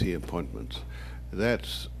OIC appointments.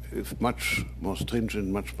 That's much more stringent,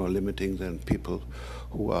 much more limiting than people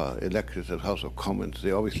who are elected at House of Commons.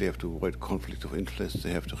 They obviously have to avoid conflict of interest,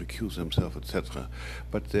 they have to recuse themselves, etc.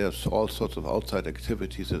 But there's all sorts of outside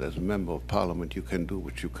activities that as a member of Parliament you can do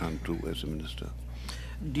which you can't do as a minister.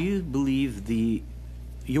 Do you believe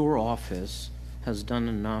your office has done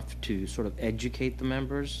enough to sort of educate the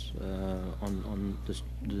members on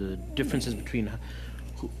the differences between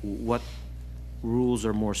what rules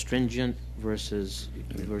are more stringent versus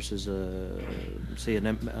say an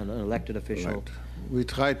elected official? Right. We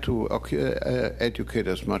try to educate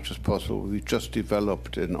as much as possible. We just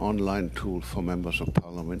developed an online tool for members of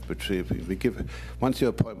Parliament, which we give. Once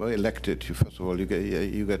you're elected, first of all you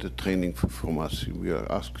get a training from us. We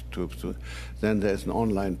are asked to. Then there's an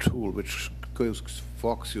online tool which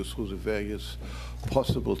walks you through the various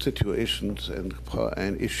possible situations and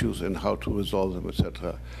issues and how to resolve them,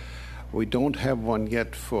 etc. We don't have one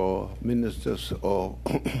yet for ministers or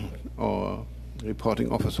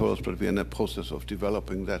reporting office holders, but we're in the process of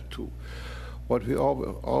developing that too. What we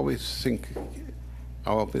always think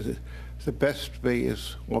our business, the best way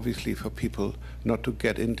is obviously for people not to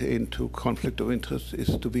get into conflict of interest,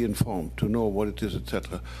 is to be informed, to know what it is,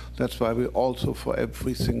 etc. That's why we also, for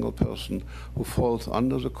every single person who falls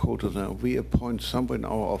under the quota, we appoint someone in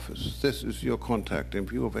our office. This is your contact. In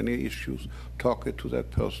view of any issues, talk it to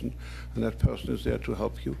that person, and that person is there to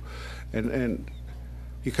help you. And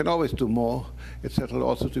you can always do more, etc. It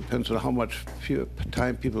also depends on how much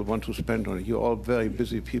time people want to spend on it. You're all very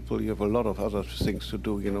busy people. You have a lot of other things to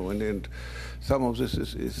do, and some of this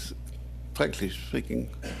is frankly speaking,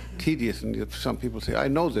 tedious. And some people say, "I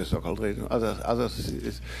know this already." Others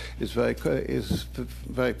is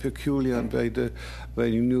very peculiar and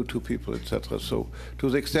very new to people, etc. So,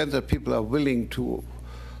 to the extent that people are willing to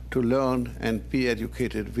learn and be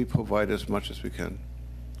educated, we provide as much as we can.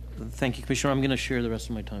 Thank you, Commissioner. I'm going to share the rest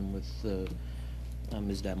of my time with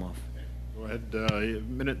Ms. Damoff. Go ahead.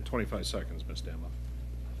 Minute and 25 seconds, Ms. Damoff.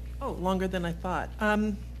 Oh, longer than I thought.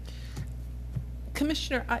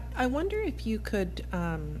 Commissioner, I wonder if you could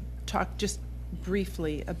talk just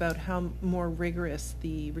briefly about how more rigorous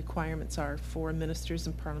the requirements are for ministers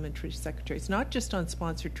and parliamentary secretaries, not just on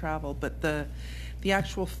sponsored travel, but the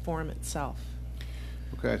actual form itself.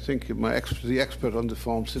 Okay, I think the expert on the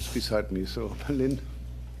form sits beside me. So, Lynn.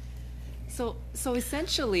 So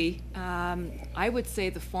essentially, I would say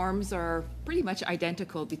the forms are pretty much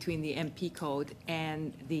identical between the MP code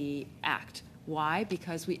and the Act. Why?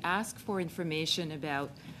 Because we ask for information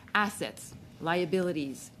about assets,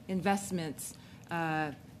 liabilities, investments,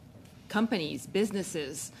 companies,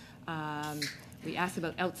 businesses. We ask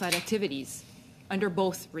about outside activities under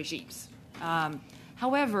both regimes.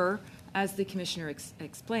 However, as the Commissioner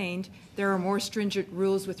explained, there are more stringent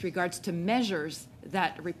rules with regards to measures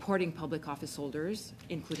that reporting public office holders,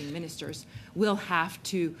 including ministers, will have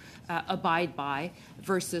to abide by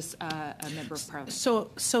versus a member of parliament.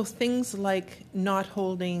 So things like not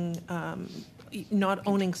owning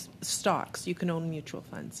stocks. You can own mutual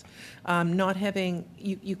funds. Not having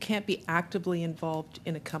you can't be actively involved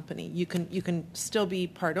in a company. You can still be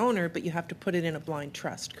part owner, but you have to put it in a blind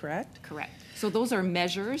trust. Correct? Correct. So those are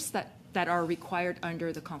measures that are required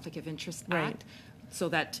under the Conflict of Interest Act, so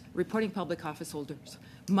that reporting public office holders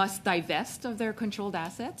must divest of their controlled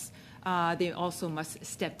assets. They also must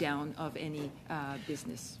step down of any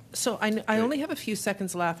business. So I only have a few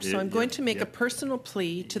seconds left, so I'm going to make a personal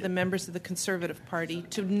plea to the members of the Conservative Party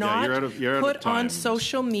to not put on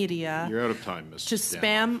social media to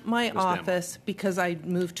spam my office because I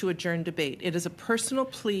moved to adjourn debate. It is a personal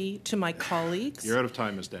plea to my colleagues. You're out of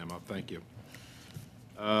time, Ms. Damoff. Thank you.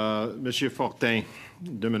 Monsieur Fortin,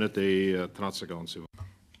 2 minutes et 30 secondes.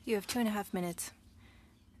 You have 2.5 minutes.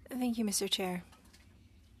 Thank you, Mr. Chair.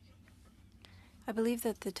 I believe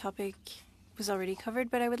that the topic was already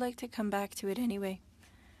covered, but I would like to come back to it anyway.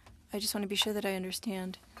 I just want to be sure that I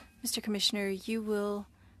understand. Mr. Commissioner, you will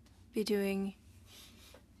be doing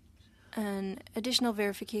an additional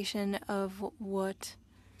verification of what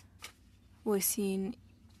was seen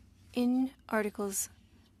in articles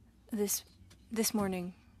this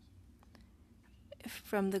morning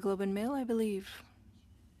from the Globe and Mail, I believe.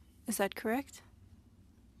 Is that correct?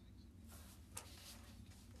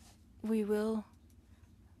 We will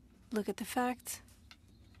look at the facts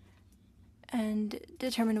and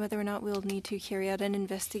determine whether or not we'll need to carry out an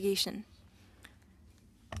investigation.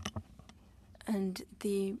 And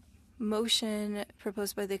the motion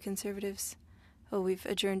proposed by the Conservatives, we've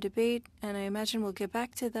adjourned debate, and I imagine we'll get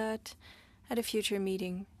back to that at a future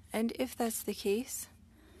meeting. And if that's the case,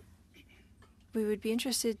 we would be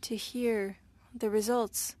interested to hear the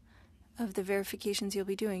results of the verifications you'll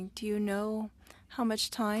be doing. Do you know how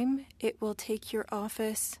much time it will take your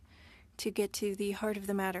office to get to the heart of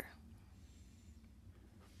the matter?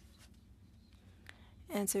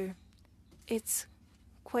 Answer: it's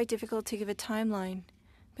quite difficult to give a timeline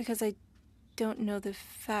because I don't know the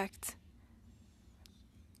facts.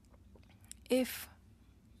 If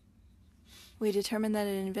we determine that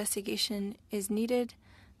an investigation is needed,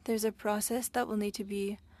 there's a process that will need to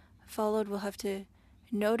be followed. We'll have to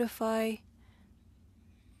notify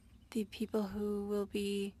the people who will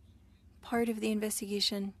be part of the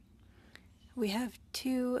investigation. We have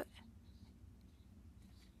 2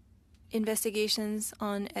 investigations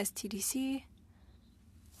on STDC.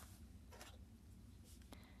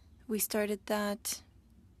 We started that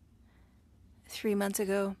 3 months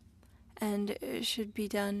ago, and it should be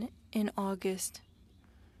done in August.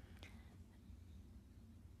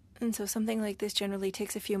 And so something like this generally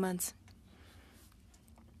takes a few months.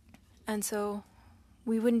 And so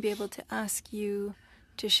we wouldn't be able to ask you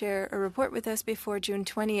to share a report with us before June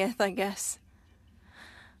 20th, I guess.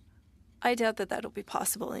 I doubt that that'll be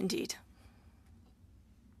possible, indeed.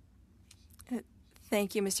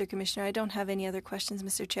 Thank you, Mr. Commissioner. I don't have any other questions,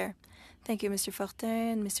 Mr. Chair. Thank you, Mr. Fortin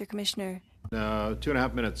and Mr. Commissioner.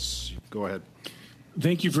 2.5 minutes. Go ahead.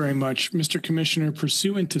 Thank you very much. Mr. Commissioner,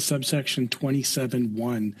 pursuant to subsection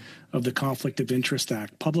 27(1) of the Conflict of Interest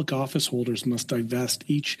Act, public office holders must divest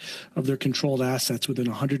each of their controlled assets within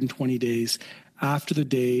 120 days after the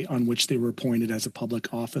day on which they were appointed as a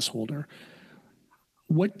public office holder.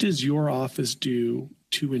 What does your office do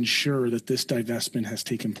to ensure that this divestment has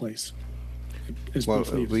taken place? Well,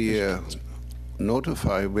 we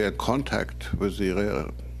notify, we are in contact with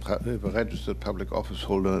the registered public office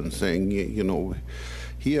holder and saying, you know,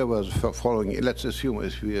 here was following, let's assume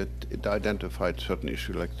if we had identified certain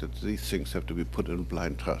issue like that, these things have to be put in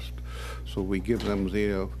blind trust. So we give them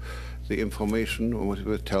the information, and we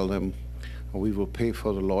will tell them, we will pay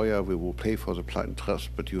for the lawyer, we will pay for the blind trust,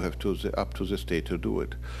 but you have to, up to this day, to do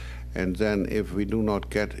it. And then if we do not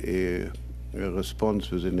get a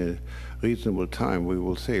response within a reasonable time, we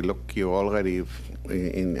will say, look, you're already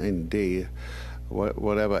in day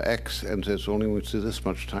whatever X, and there's only this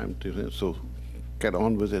much time to, so get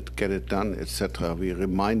on with it, get it done, etc. We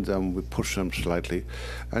remind them, we push them slightly,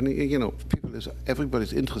 and you know,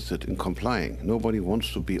 everybody's interested in complying. Nobody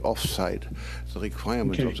wants to be offside the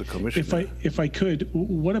requirement of the commissioner. If I could,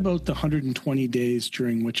 what about the 120 days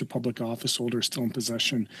during which a public office holder is still in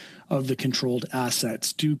possession of the controlled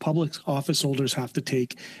assets? Do public office holders have to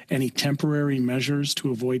take any temporary measures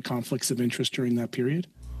to avoid conflicts of interest during that period?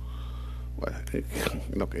 Well,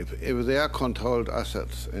 look, if they are controlled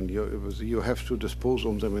assets and you have to dispose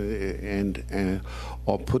of them and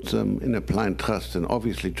or put them in a blind trust, and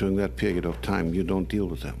obviously during that period of time you don't deal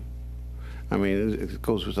with them. I mean, it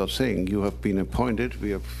goes without saying. You have been appointed.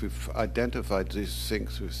 We've identified these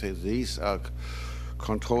things. We say these are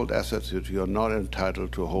controlled assets that you are not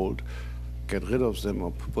entitled to hold. Get rid of them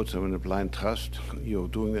or put them in a blind trust. You're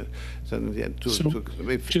doing it. Then in the end,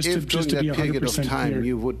 if during that period of time clear,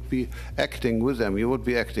 you would be acting with them, you would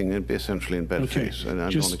be acting essentially in bad faith.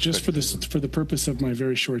 And just for the purpose of my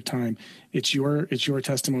very short time, it's your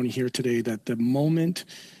testimony here today that the moment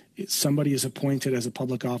somebody is appointed as a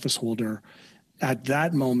public office holder, at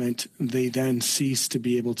that moment, they then cease to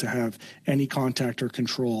be able to have any contact or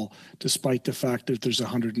control, despite the fact that there's a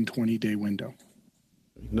 120-day window.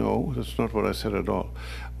 No, that's not what I said at all.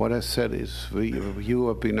 What I said is you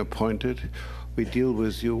have been appointed, we deal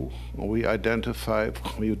with you, we identify,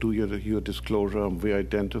 you do your disclosure, and we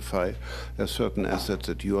identify certain assets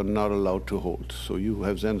that you are not allowed to hold. So you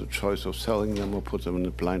have then the choice of selling them or put them in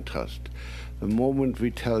a blind trust. The moment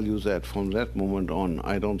we tell you that, from that moment on,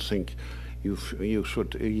 I don't think you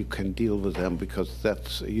can deal with them, because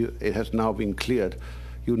it has now been cleared.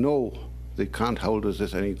 You know they can't hold with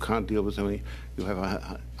this and you can't deal with them. You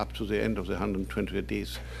have up to the end of the 120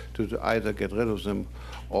 days to either get rid of them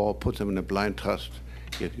or put them in a blind trust,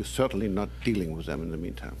 yet you're certainly not dealing with them in the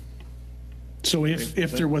meantime. So if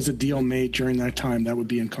there was a deal made during that time, that would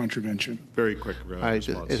be in contravention? Very quick response.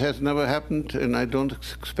 It has never happened, and I don't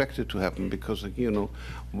expect it to happen, because, you know,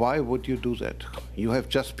 why would you do that? You have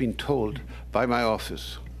just been told by my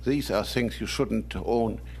office, these are things you shouldn't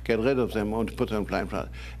own, get rid of them, or put them in blind trust.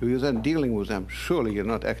 If you're then dealing with them, surely you're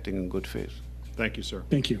not acting in good faith. Thank you, sir.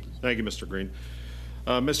 Thank you. Thank you, Mr. Green.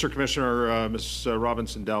 Mr. Commissioner, Ms.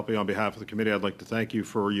 Robinson-Dalpy, on behalf of the committee, I'd like to thank you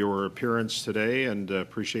for your appearance today and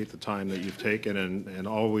appreciate the time that you've taken, and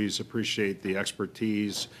always appreciate the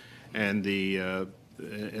expertise and the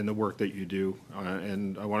work that you do.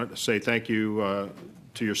 And I wanted to say thank you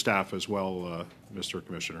to your staff as well, Mr.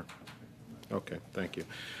 Commissioner. Okay, thank you.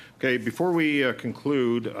 Okay, before we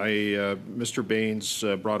conclude, Mr. Baines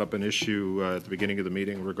brought up an issue at the beginning of the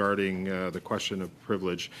meeting regarding the question of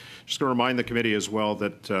privilege. Just to remind the committee as well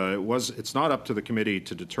that it's not up to the committee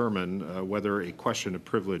to determine whether a question of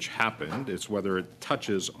privilege happened. It's whether it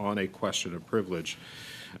touches on a question of privilege.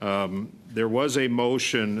 There was a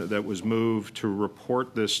motion that was moved to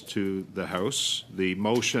report this to the House. The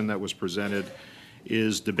motion that was presented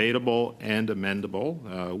is debatable and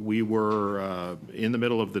amendable. We were in the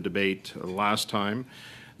middle of the debate last time.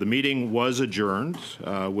 The meeting was adjourned,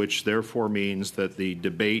 which therefore means that the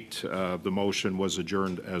debate of the motion was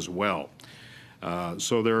adjourned as well.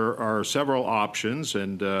 So there are several options,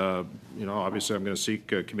 and you know, obviously I'm going to seek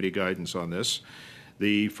committee guidance on this.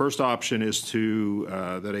 The first option is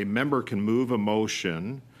that a member can move a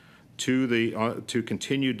motion to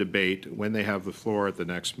continue debate when they have the floor at the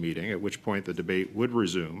next meeting, at which point the debate would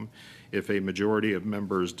resume if a majority of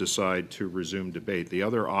members decide to resume debate. The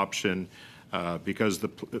other option because the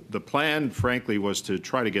plan, frankly, was to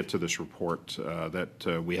try to get to this report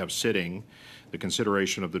that we have sitting, the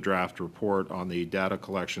consideration of the draft report on the data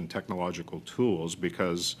collection technological tools,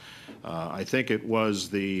 because I think it was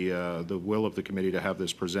the will of the committee to have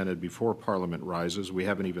this presented before Parliament rises. We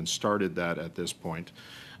haven't even started that at this point,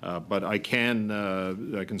 but we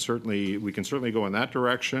can certainly go in that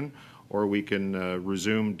direction, or we can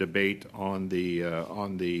resume debate on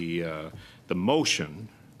the motion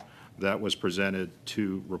that was presented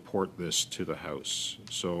to report this to the House.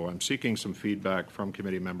 So I'm seeking some feedback from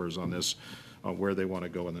committee members on this, on where they want to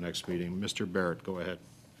go in the next meeting. Mr. Barrett, go ahead.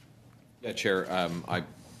 Yeah, Chair.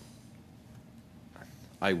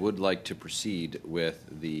 I would like to proceed with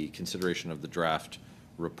the consideration of the draft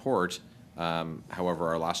report. However,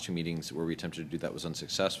 our last two meetings where we attempted to do that was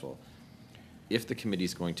unsuccessful. If the committee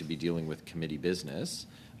is going to be dealing with committee business,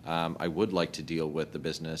 I would like to deal with the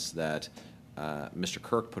business that Mr.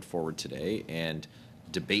 Kirk put forward today, and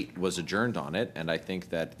debate was adjourned on it, and I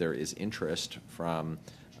think that there is interest from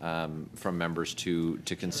members to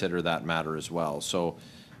consider that matter as well. So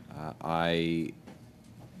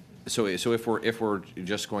so if we're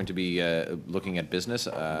just going to be looking at business,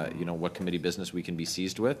 what committee business we can be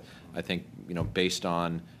seized with, I think based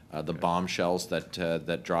on the bombshells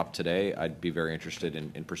that dropped today, I'd be very interested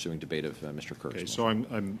in pursuing debate of Mr. Kirk's. Okay, so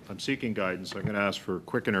I'm seeking guidance. I'm going to ask for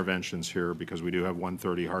quick interventions here because we do have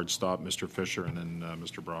 1:30 hard stop. Mr. Fisher and then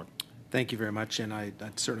Mr. Brock. Thank you very much, and I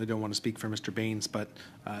certainly don't want to speak for Mr. Baines, but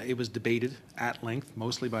it was debated at length,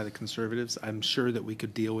 mostly by the Conservatives. I'm sure that we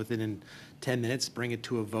could deal with it in 10 minutes, bring it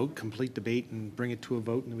to a vote, complete debate, and bring it to a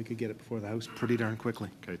vote, and then we could get it before the House pretty darn quickly.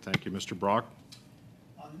 Okay, thank you. Mr. Brock?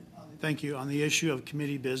 Thank you. On the issue of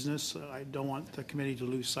committee business, I don't want the committee to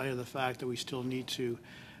lose sight of the fact that we still need to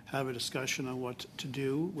have a discussion on what to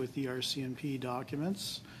do with the RCMP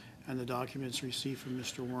documents and the documents received from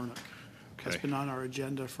Mr. Warnock. Okay. That's been on our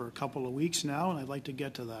agenda for a couple of weeks now, and I'd like to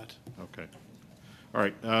get to that. Okay. All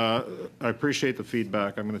right. I appreciate the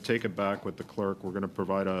feedback. I'm going to take it back with the clerk. We're going to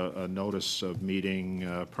provide a notice of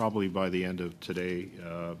meeting probably by the end of today.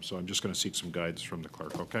 So I'm just going to seek some guidance from the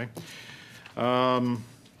clerk, okay?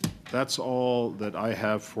 That's all that I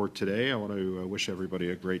have for today. I want to wish everybody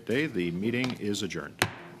a great day. The meeting is adjourned.